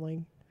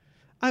Shandling.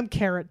 I'm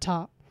Carrot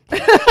Top.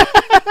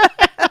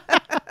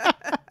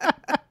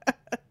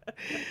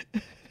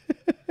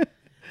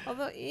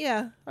 Although,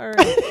 all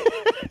right.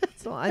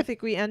 So I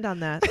think we end on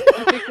that.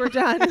 I think we're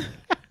done.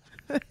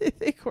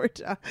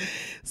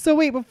 So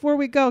wait, before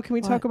we go, can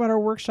we What? talk about our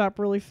workshop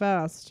really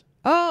fast?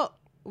 Oh,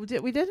 we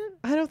didn't?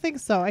 I don't think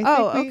so.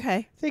 Okay.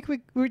 I think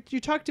you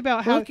talked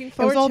about how Looking it was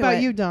forward all to about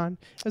it. you, Don.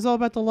 It was all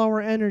about the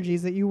lower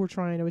energies that you were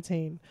trying to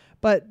attain.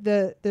 But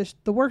the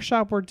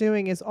workshop we're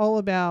doing is all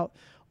about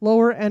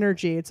lower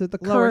energy. It's the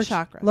Lower courage,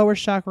 chakra. lower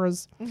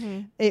chakras.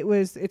 Mm-hmm.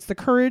 It's the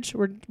courage.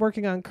 We're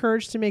working on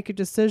courage to make a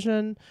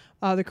decision,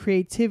 the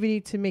creativity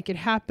to make it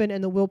happen,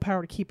 and the willpower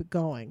to keep it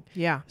going.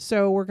 Yeah.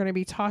 So we're going to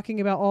be talking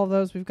about all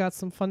those. We've got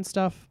some fun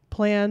stuff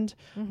planned,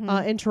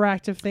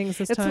 interactive things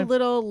this time. It's a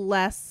little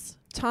less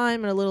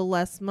time and a little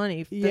less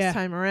money this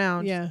time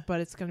around. Yeah.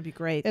 But it's going to be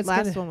great. It's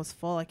Last gonna- one was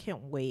full. I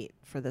can't wait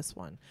for this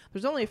one.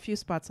 There's only a few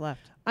spots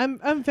left.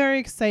 I'm very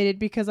excited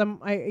because I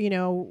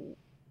know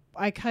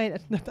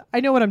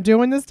what I'm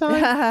doing this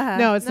time.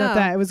 No, it's not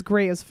that. It was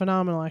great. It was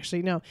phenomenal,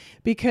 actually. No,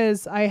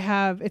 because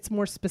it's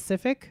more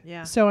specific.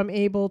 Yeah. So I'm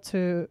able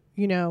to,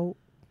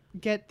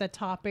 get the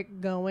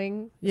topic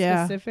going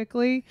Yeah.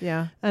 specifically.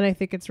 Yeah. And I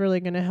think it's really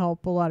going to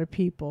help a lot of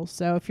people.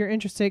 So if you're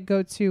interested,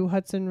 go to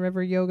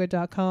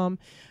HudsonRiverYoga.com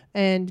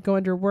and go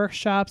under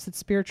workshops. It's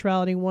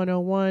Spirituality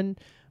 101.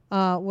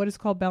 What is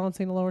called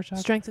Balancing the Lower Chakra?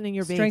 Strengthening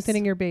your base.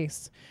 Strengthening your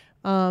base.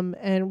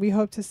 And we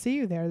hope to see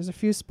you there. There's a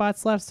few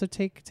spots left, so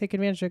take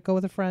advantage of it. Go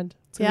with a friend.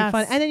 It's going to be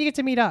fun. And then you get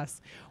to meet us,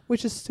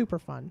 which is super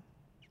fun.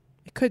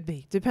 It could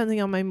be,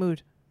 depending on my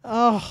mood.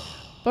 Oh,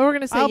 But we're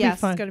going to say I'll yes.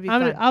 be fun. It's going to be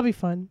fun. I'll be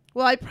fun.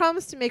 Well, I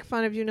promise to make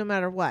fun of you no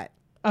matter what.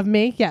 Of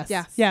me? Yes.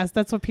 Yes. Yes,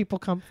 that's what people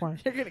come for.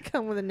 You're going to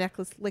come with a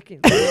necklace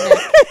licking from your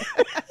neck.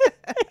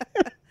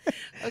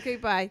 Okay,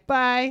 bye.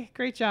 Bye.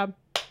 Great job.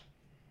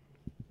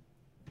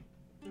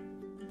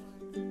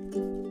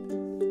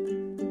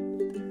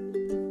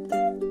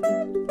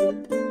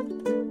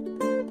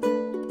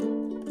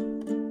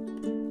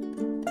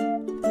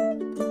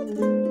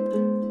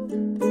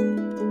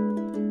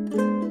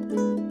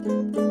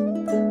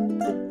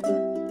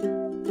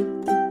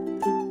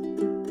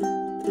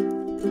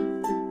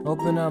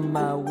 Open up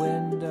my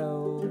window.